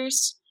 5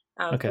 meters.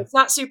 Okay. It's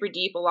not super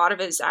deep. A lot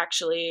of it is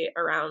actually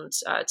around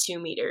 2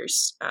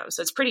 meters.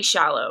 So it's pretty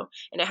shallow,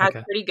 and it has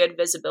pretty good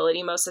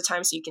visibility most of the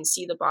time, so you can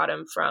see the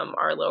bottom from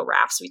our little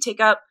rafts we take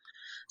up.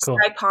 Cool.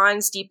 Sky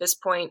Pond's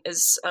deepest point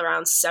is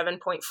around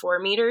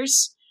 7.4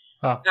 meters.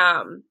 Oh.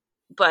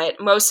 But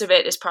most of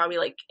it is probably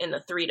like in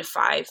the 3 to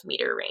 5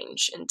 meter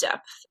range in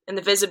depth. And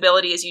the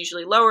visibility is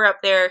usually lower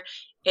up there.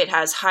 It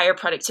has higher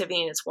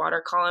productivity in its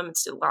water column.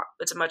 It's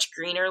a much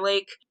greener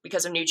lake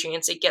because of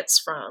nutrients it gets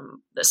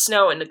from the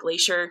snow and the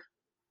glacier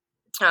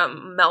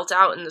melt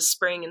out in the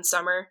spring and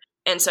summer.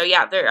 And so,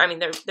 yeah,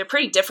 they're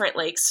pretty different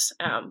lakes,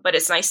 but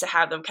it's nice to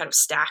have them kind of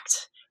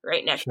stacked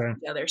right next to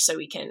each other so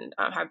we can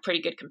have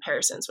pretty good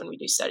comparisons when we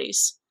do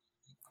studies.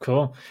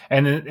 Cool.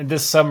 And in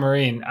this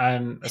submarine,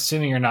 I'm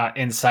assuming you're not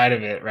inside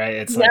of it, right?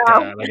 It's like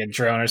a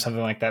drone or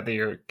something like that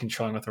you're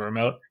controlling with a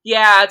remote.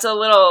 Yeah, it's a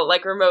little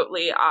like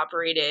remotely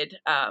operated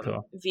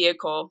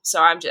vehicle.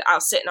 So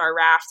I'll sit in our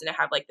raft and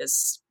I have like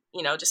this,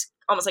 just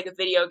almost like a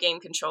video game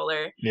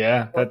controller.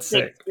 Yeah, that's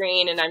sick.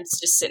 Screen, and I'm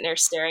just sitting there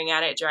staring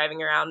at it,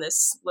 driving around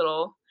this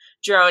little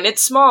drone.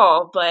 It's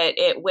small, but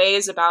it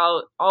weighs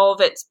about, all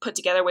of it put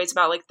together weighs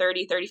about like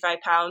 35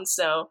 pounds.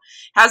 So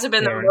hasn't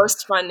been the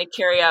most fun to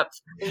carry up.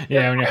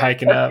 Yeah, when you're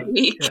hiking up.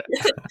 Yeah.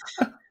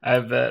 I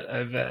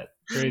bet.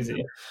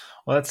 Crazy.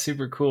 Well, that's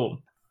super cool.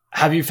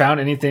 Have you found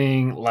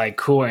anything like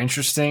cool or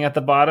interesting at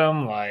the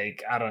bottom?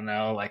 Like, I don't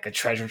know, like a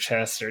treasure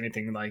chest or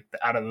anything like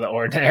out of the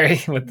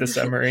ordinary with the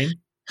submarine?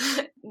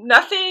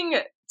 Nothing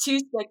too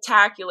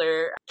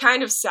spectacular.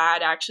 Kind of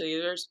sad, actually.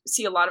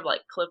 See a lot of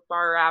like Cliff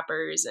Bar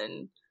wrappers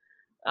and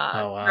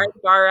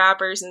bar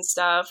wrappers and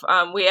stuff.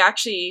 We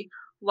actually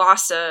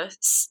lost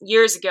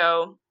years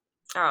ago.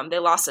 They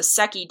lost a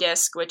Secchi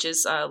disc, which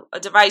is a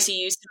device you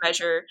use to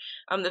measure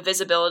the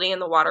visibility in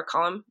the water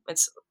column.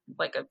 It's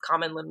like a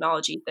common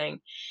limnology thing,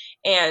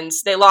 and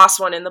they lost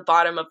one in the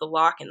bottom of the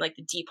lock in like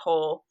the deep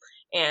hole.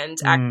 And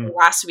actually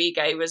last week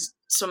I was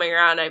swimming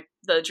around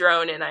the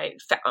drone and I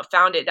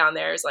found it down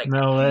there. I was like,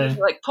 no way.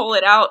 Like, pull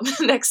it out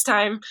next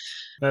time.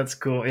 That's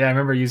cool. Yeah, I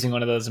remember using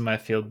one of those in my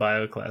field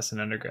bio class in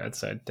undergrad,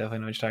 so I definitely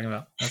know what you're talking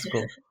about. That's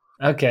cool.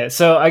 Okay,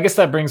 so I guess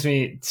that brings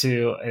me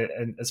to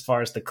as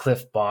far as the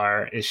Cliff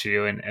Bar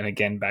issue, and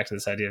again, back to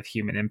this idea of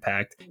human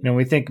impact.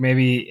 We think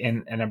maybe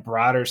in a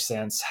broader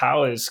sense,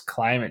 how is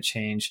climate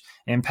change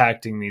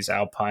impacting these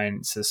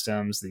alpine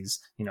systems,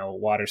 these,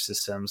 water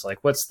systems? Like,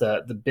 what's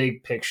the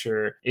big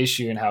picture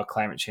issue and how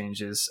climate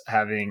change is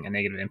having a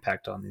negative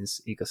impact on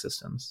these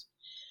ecosystems?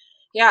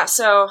 Yeah,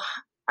 so,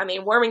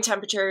 warming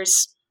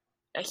temperatures,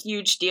 a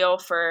huge deal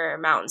for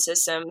mountain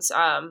systems.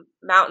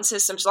 Mountain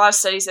systems, a lot of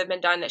studies have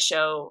been done that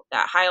show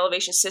that high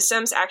elevation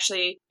systems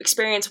actually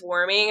experience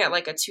warming at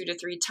like a 2 to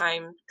 3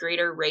 times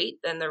greater rate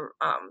than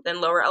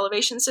lower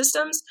elevation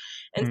systems.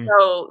 And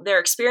so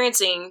they're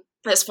experiencing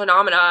this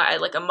phenomena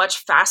at like a much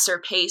faster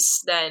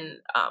pace than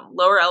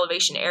lower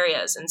elevation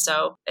areas. And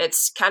so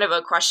it's kind of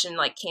a question,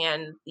 like,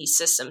 can these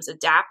systems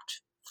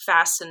adapt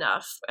fast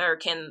enough, or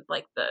can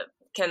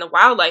the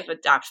wildlife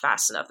adapt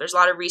fast enough? There's a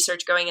lot of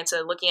research going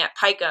into looking at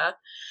pika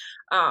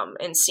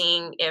and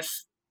seeing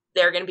if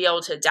they're going to be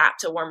able to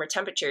adapt to warmer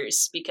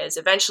temperatures, because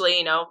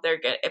eventually,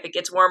 if it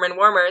gets warmer and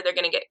warmer, they're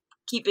going to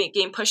keep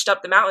getting pushed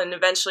up the mountain.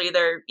 Eventually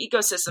their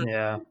ecosystem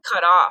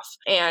cut off.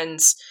 And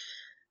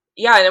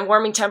then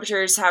warming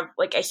temperatures have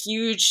like a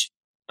huge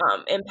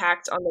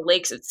impact on the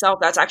lakes itself.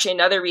 That's actually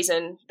another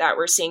reason that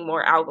we're seeing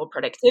more algal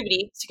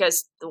productivity. It's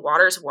because the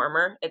water is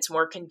warmer. It's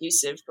more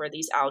conducive for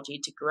these algae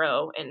to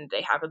grow, and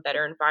they have a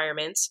better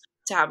environment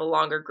to have a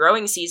longer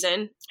growing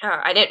season.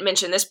 I didn't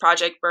mention this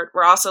project, but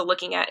we're also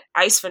looking at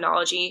ice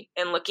phenology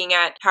and looking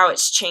at how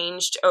it's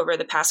changed over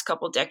the past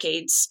couple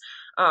decades.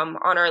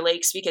 on our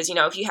lakes, because,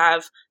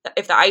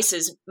 if the ice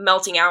is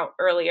melting out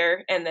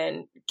earlier and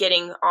then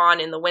getting on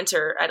in the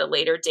winter at a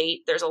later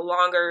date, there's a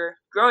longer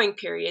growing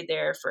period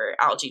there for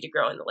algae to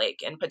grow in the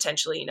lake, and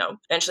potentially,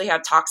 eventually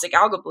have toxic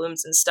algal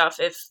blooms and stuff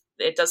if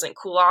it doesn't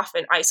cool off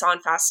and ice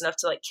on fast enough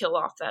to like kill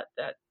off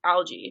that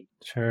algae.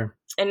 Sure.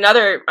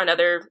 Another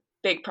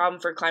big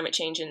problem for climate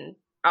change in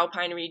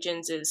alpine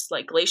regions is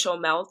like glacial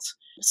melt.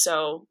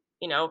 So,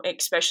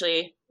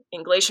 especially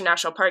in Glacier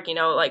National Park,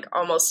 like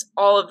almost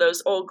all of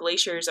those old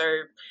glaciers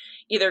are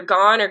either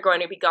gone or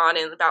going to be gone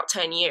in about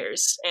 10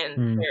 years,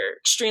 and they're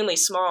extremely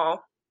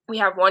small. We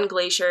have one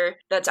glacier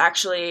that's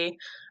actually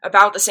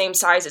about the same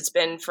size it's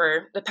been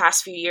for the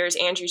past few years,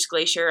 Andrews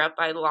Glacier up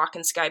by the Lock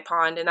and Sky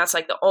Pond, and that's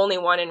like the only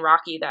one in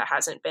Rocky that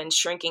hasn't been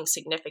shrinking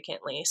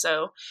significantly.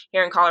 So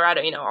here in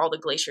Colorado, all the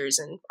glaciers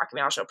in Rocky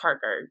Mountain National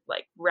Park are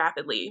like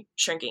rapidly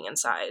shrinking in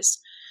size.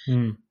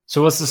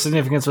 So what's the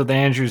significance with the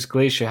Andrews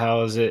Glacier?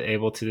 How is it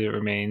able to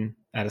remain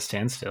at a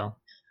standstill?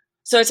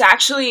 So it's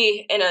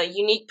actually in a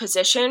unique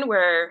position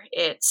where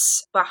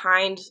it's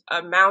behind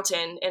a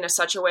mountain in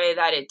such a way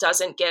that it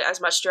doesn't get as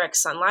much direct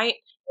sunlight.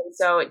 And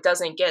so it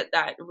doesn't get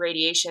that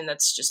radiation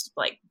that's just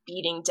like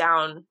beating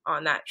down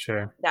on that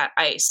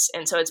ice.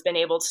 And so it's been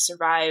able to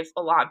survive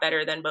a lot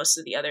better than most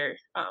of the other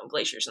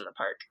glaciers in the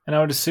park. And I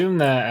would assume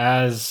that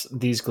as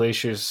these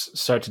glaciers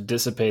start to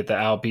dissipate, the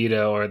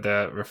albedo or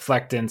the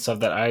reflectance of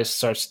that ice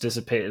starts to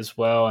dissipate as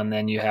well. And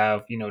then you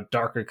have,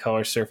 darker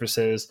color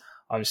surfaces.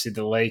 Obviously,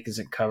 the lake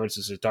isn't covered,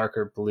 so it's a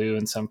darker blue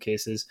in some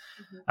cases.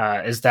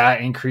 Is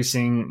that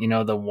increasing,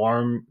 the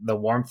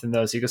warmth in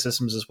those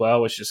ecosystems as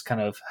well, which just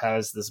kind of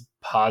has this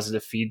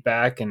positive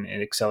feedback and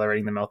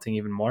accelerating the melting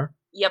even more?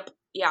 Yep.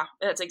 Yeah,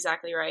 that's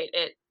exactly right.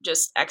 It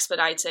just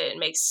expedites it and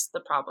makes the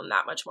problem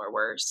that much more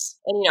worse.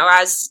 And,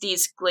 as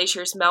these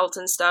glaciers melt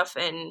and stuff,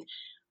 and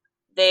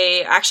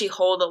they actually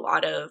hold a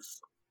lot of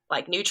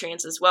like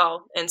nutrients as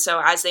well. And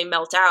so as they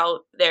melt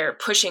out, they're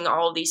pushing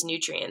all of these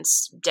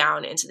nutrients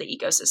down into the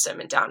ecosystem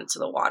and down into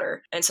the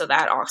water. And so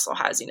that also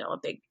has, a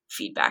big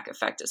feedback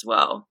effect as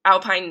well.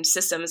 Alpine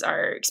systems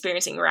are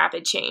experiencing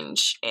rapid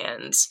change,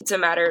 and it's a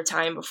matter of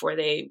time before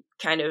they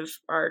kind of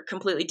are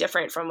completely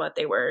different from what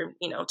they were,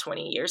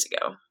 20 years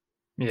ago.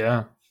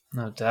 Yeah,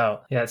 no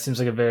doubt. Yeah, it seems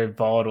like a very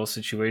volatile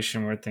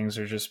situation where things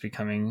are just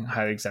becoming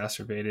highly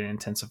exacerbated and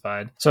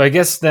intensified. So I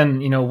guess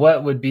then,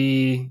 what would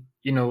be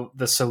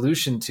the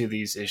solution to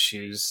these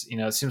issues?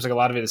 It seems like a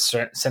lot of it is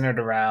centered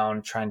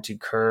around trying to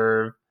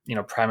curb,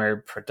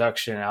 primary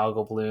production,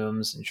 algal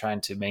blooms, and trying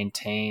to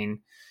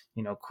maintain,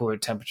 cooler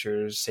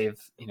temperatures,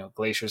 save,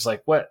 glaciers.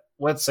 Like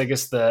what's, I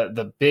guess,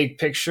 the big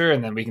picture,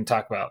 and then we can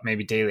talk about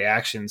maybe daily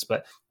actions,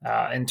 but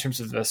in terms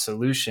of the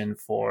solution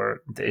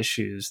for the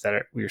issues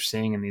that we're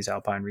seeing in these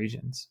alpine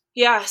regions.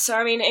 Yeah.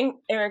 So, in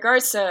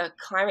regards to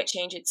climate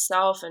change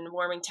itself and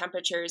warming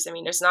temperatures,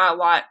 there's not a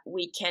lot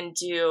we can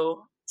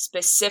do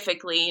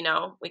specifically.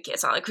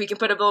 It's not like we can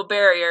put a little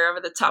barrier over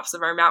the tops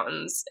of our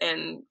mountains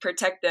and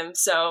protect them.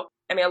 So,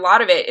 a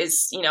lot of it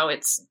is,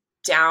 it's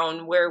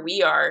down where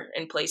we are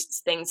in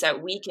places, things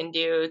that we can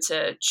do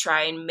to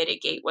try and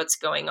mitigate what's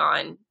going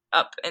on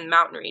up in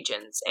mountain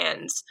regions,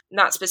 and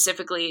not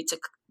specifically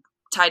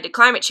tied to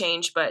climate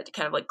change, but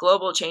kind of like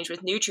global change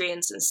with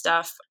nutrients and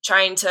stuff,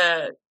 trying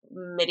to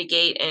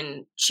mitigate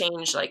and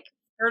change like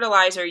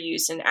fertilizer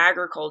use in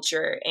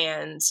agriculture.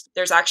 And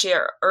there's actually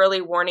an early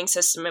warning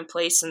system in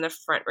place in the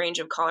Front Range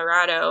of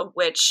Colorado,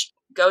 which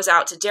goes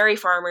out to dairy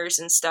farmers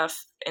and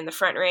stuff in the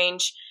Front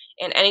Range.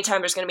 And anytime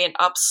there's going to be an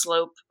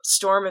upslope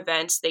storm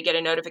event, they get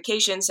a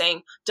notification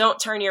saying, don't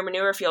turn your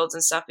manure fields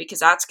and stuff, because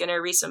that's going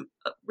to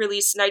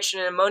release nitrogen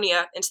and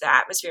ammonia into the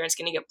atmosphere, and it's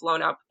going to get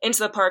blown up into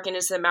the park and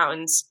into the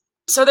mountains.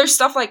 So there's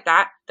stuff like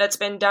that that's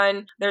been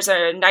done. There's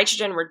a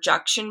nitrogen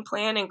reduction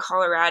plan in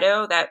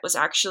Colorado that was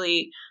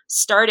actually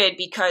started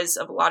because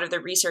of a lot of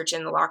the research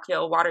in the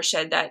Lockville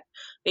watershed that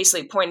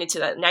basically pointed to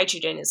that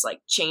nitrogen is like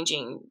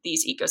changing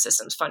these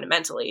ecosystems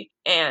fundamentally.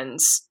 And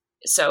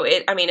so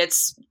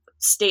it's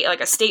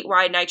a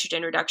statewide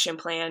nitrogen reduction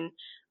plan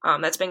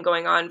that's been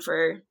going on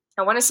for,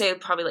 I want to say,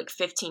 probably like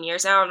 15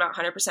 years now. I'm not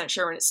 100%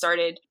 sure when it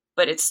started,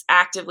 but it's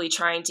actively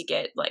trying to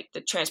get like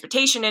the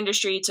transportation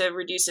industry to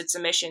reduce its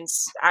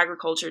emissions,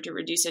 agriculture to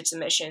reduce its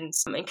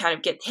emissions, and kind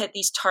of hit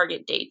these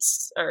target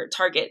dates or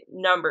target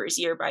numbers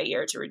year by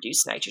year to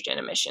reduce nitrogen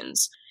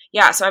emissions.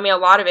 Yeah, so a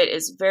lot of it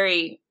is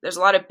there's a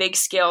lot of big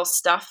scale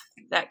stuff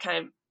that kind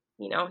of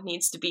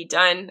needs to be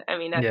done.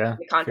 That's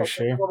the context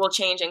of global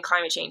change and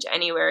climate change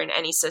anywhere in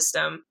any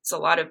system. It's a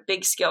lot of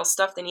big scale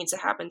stuff that needs to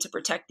happen to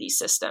protect these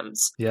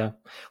systems. Yeah.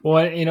 Well,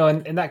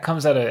 and that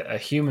comes at a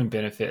human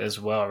benefit as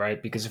well,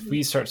 right? Because if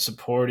we start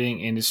supporting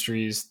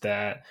industries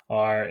that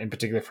are, in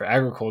particular for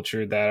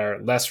agriculture, that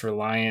are less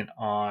reliant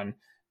on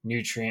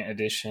nutrient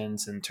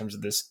additions in terms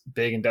of this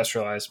big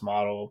industrialized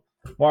model,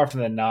 more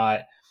often than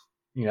not,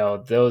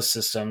 those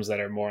systems that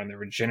are more in the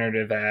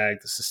regenerative ag,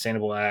 the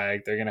sustainable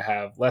ag, they're going to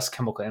have less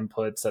chemical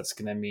inputs. That's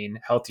going to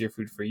mean healthier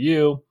food for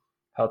you,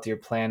 healthier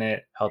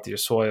planet, healthier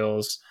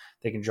soils.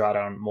 they can draw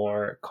down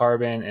more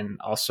carbon and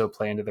also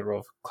play into the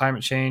role of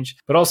climate change.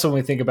 But also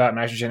when we think about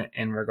nitrogen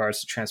in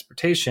regards to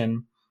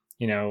transportation,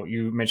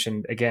 you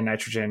mentioned again,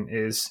 nitrogen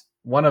is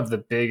one of the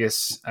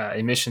biggest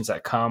emissions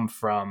that come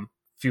from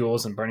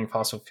fuels and burning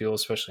fossil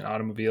fuels, especially in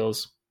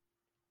automobiles.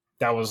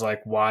 That was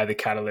like why the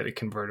catalytic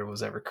converter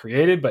was ever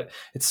created, but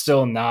it's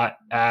still not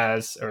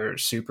as or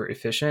super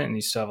efficient, and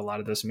you still have a lot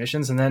of those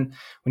emissions. And then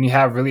when you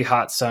have really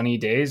hot sunny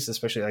days,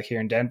 especially like here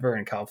in Denver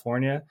and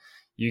California,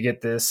 you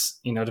get this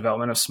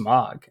development of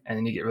smog, and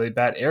then you get really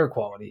bad air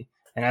quality.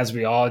 And as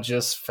we all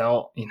just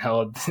felt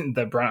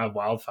the brunt of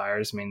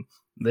wildfires, I mean,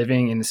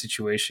 living in a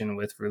situation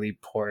with really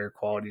poor air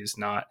quality is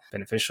not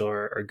beneficial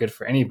or good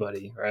for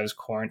anybody, right? It was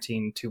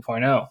quarantine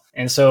 2.0.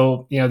 And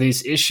so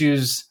these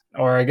issues,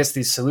 or I guess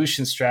these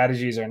solution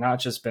strategies, are not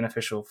just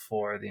beneficial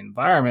for the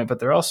environment, but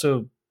they're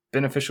also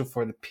beneficial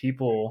for the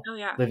people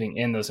living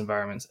in those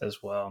environments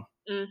as well.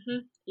 Mm-hmm.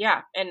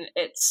 Yeah.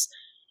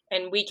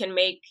 And we can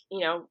make,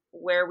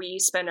 where we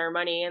spend our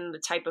money and the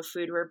type of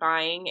food we're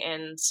buying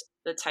and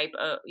the type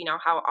of,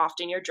 how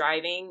often you're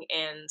driving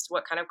and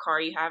what kind of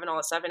car you have and all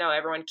that stuff. I know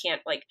everyone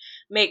can't like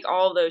make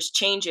all those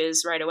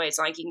changes right away. It's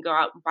not like you can go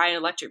out and buy an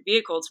electric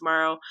vehicle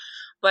tomorrow,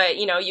 but,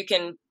 you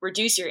can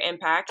reduce your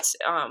impact,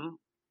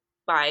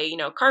 by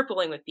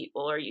carpooling with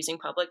people or using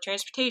public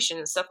transportation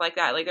and stuff like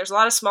that. Like there's a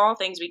lot of small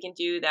things we can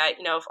do that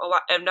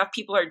if enough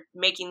people are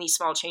making these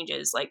small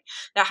changes, like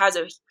that has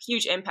a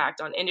huge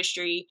impact on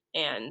industry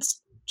and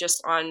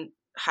just on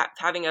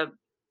having a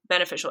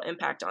beneficial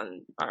impact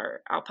on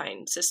our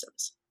alpine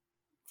systems.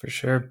 For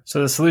sure.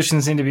 So the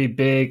solutions need to be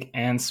big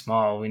and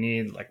small. We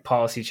need like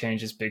policy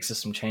changes, big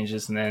system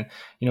changes, and then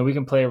we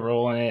can play a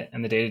role in it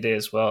in the day-to-day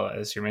as well,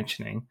 as you're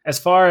mentioning. As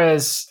far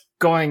as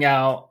going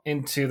out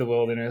into the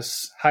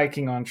wilderness,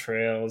 hiking on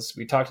trails,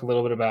 we talked a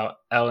little bit about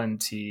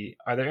L&T.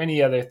 Are there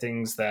any other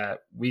things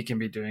that we can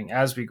be doing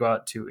as we go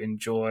out to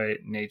enjoy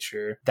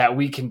nature that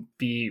we can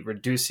be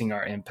reducing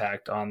our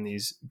impact on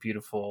these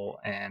beautiful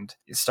and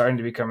starting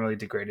to become really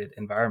degraded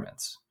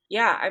environments?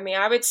 Yeah, I mean,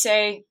 I would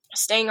say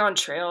staying on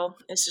trail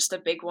is just a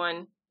big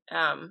one.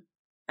 I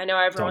know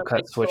everyone don't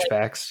cut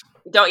switchbacks.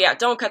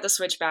 Don't cut the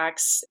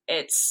switchbacks.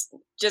 It's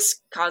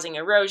just causing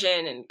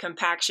erosion and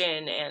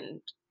compaction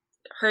and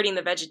hurting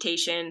the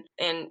vegetation.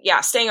 And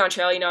staying on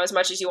trail, as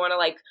much as you want to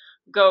like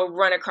go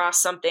run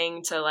across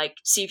something to like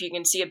see if you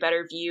can see a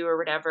better view or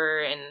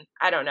whatever. And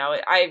I don't know,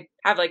 I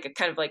have like a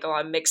kind of like a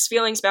lot of mixed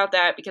feelings about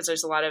that, because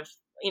there's a lot of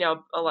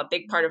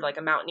big part of like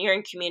a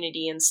mountaineering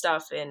community and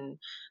stuff, and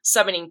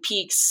summiting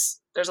peaks.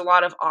 There's a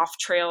lot of off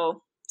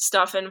trail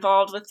stuff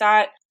involved with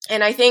that.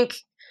 And I think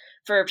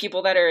for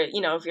people that are,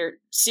 if you're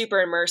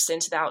super immersed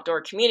into the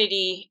outdoor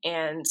community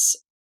and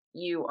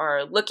you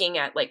are looking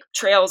at like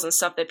trails and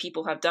stuff that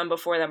people have done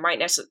before that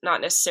might not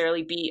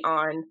necessarily be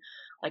on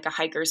like a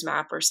hiker's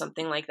map or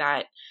something like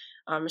that.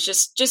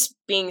 It's just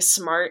being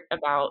smart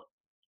about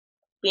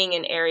being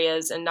in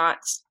areas and not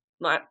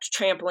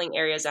trampling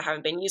areas that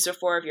haven't been used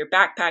before. If you're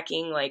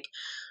backpacking, like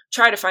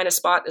try to find a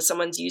spot that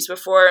someone's used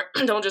before.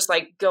 Don't just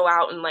like go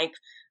out and like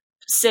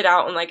sit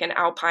out in like an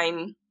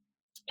alpine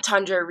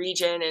tundra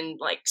region and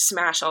like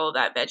smash all of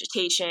that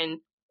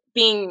vegetation.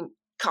 Being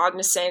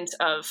cognizant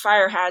of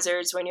fire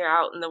hazards when you're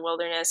out in the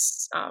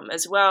wilderness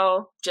as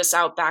well, just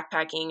out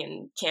backpacking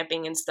and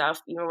camping and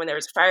stuff. Even when there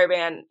was a fire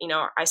ban,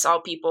 I saw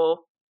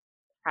people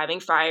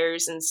having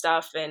fires and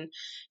stuff, and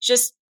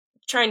just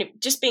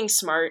being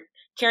smart,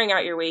 carrying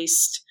out your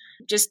waste,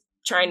 just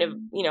trying to,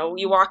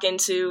 you walk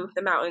into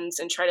the mountains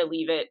and try to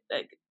leave it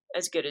like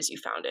as good as you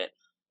found it.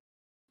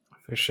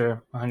 For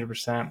sure.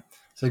 100%.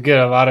 So good.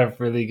 A lot of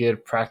really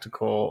good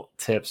practical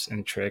tips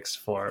and tricks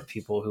for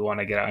people who want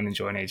to get out and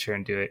enjoy nature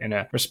and do it in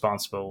a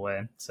responsible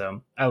way.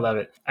 So I love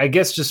it. I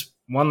guess just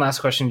one last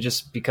question,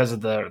 just because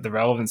of the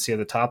relevancy of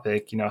the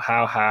topic,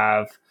 how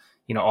have,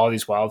 all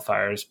these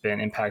wildfires been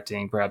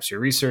impacting perhaps your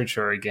research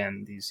or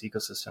again, these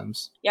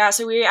ecosystems? Yeah.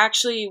 So we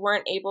actually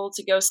weren't able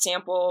to go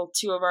sample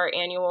two of our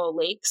annual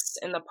lakes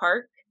in the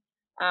park.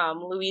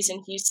 Louise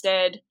and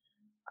Husted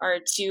are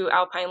two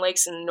alpine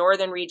lakes in the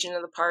northern region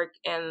of the park,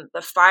 and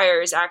the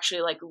fire is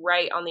actually like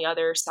right on the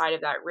other side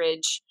of that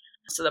ridge.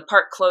 So the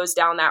park closed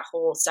down that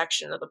whole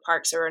section of the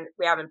park, so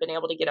we haven't been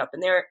able to get up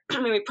in there.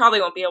 I mean, we probably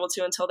won't be able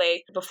to until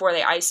before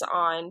they ice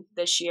on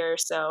this year,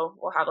 so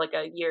we'll have like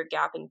a year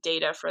gap in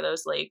data for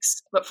those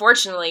lakes. But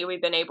fortunately,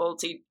 we've been able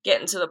to get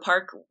into the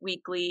park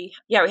weekly.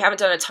 Yeah, we haven't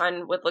done a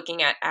ton with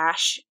looking at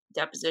ash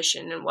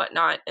deposition and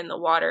whatnot in the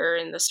water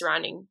and the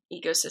surrounding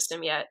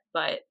ecosystem yet,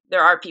 but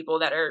there are people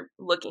that are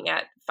looking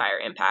at fire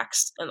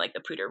impacts in like the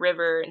Poudre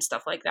River and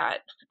stuff like that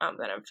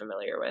that I'm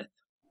familiar with.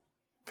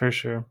 For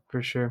sure.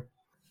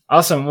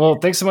 Awesome. Well,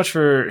 thanks so much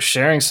for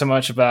sharing so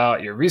much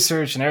about your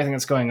research and everything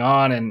that's going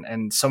on,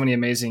 and so many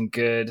amazing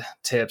good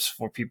tips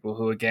for people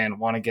who, again,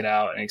 want to get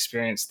out and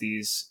experience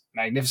these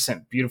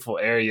magnificent, beautiful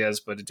areas,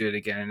 but to do it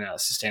again in a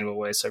sustainable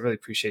way. So I really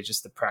appreciate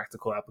just the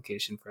practical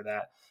application for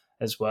that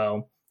as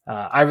well.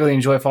 I really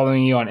enjoy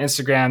following you on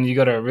Instagram. You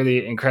go to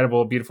really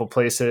incredible, beautiful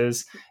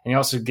places, and you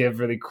also give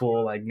really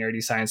cool, like nerdy,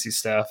 sciencey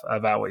stuff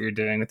about what you're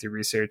doing with your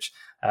research.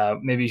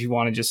 Maybe if you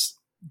want to just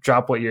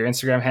drop what your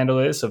Instagram handle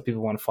is so if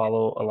people want to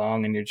follow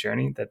along in your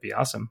journey, that'd be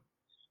awesome.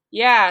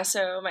 Yeah,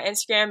 so my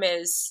Instagram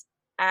is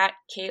at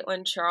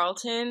Caitlin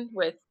Charlton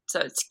so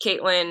it's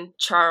Caitlin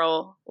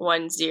Charl 10.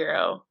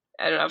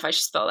 I don't know if I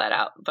should spell that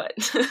out, but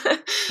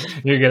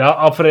You're good.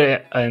 I'll put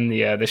it in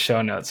the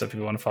show notes so if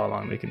people want to follow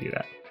along, they can do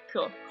that.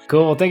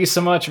 Cool. Well, thank you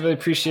so much. I really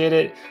appreciate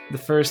it. The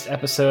first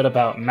episode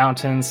about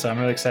mountains, so I'm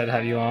really excited to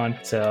have you on.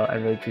 So I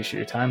really appreciate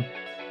your time.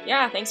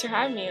 Yeah, thanks for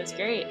having me. It was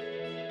great.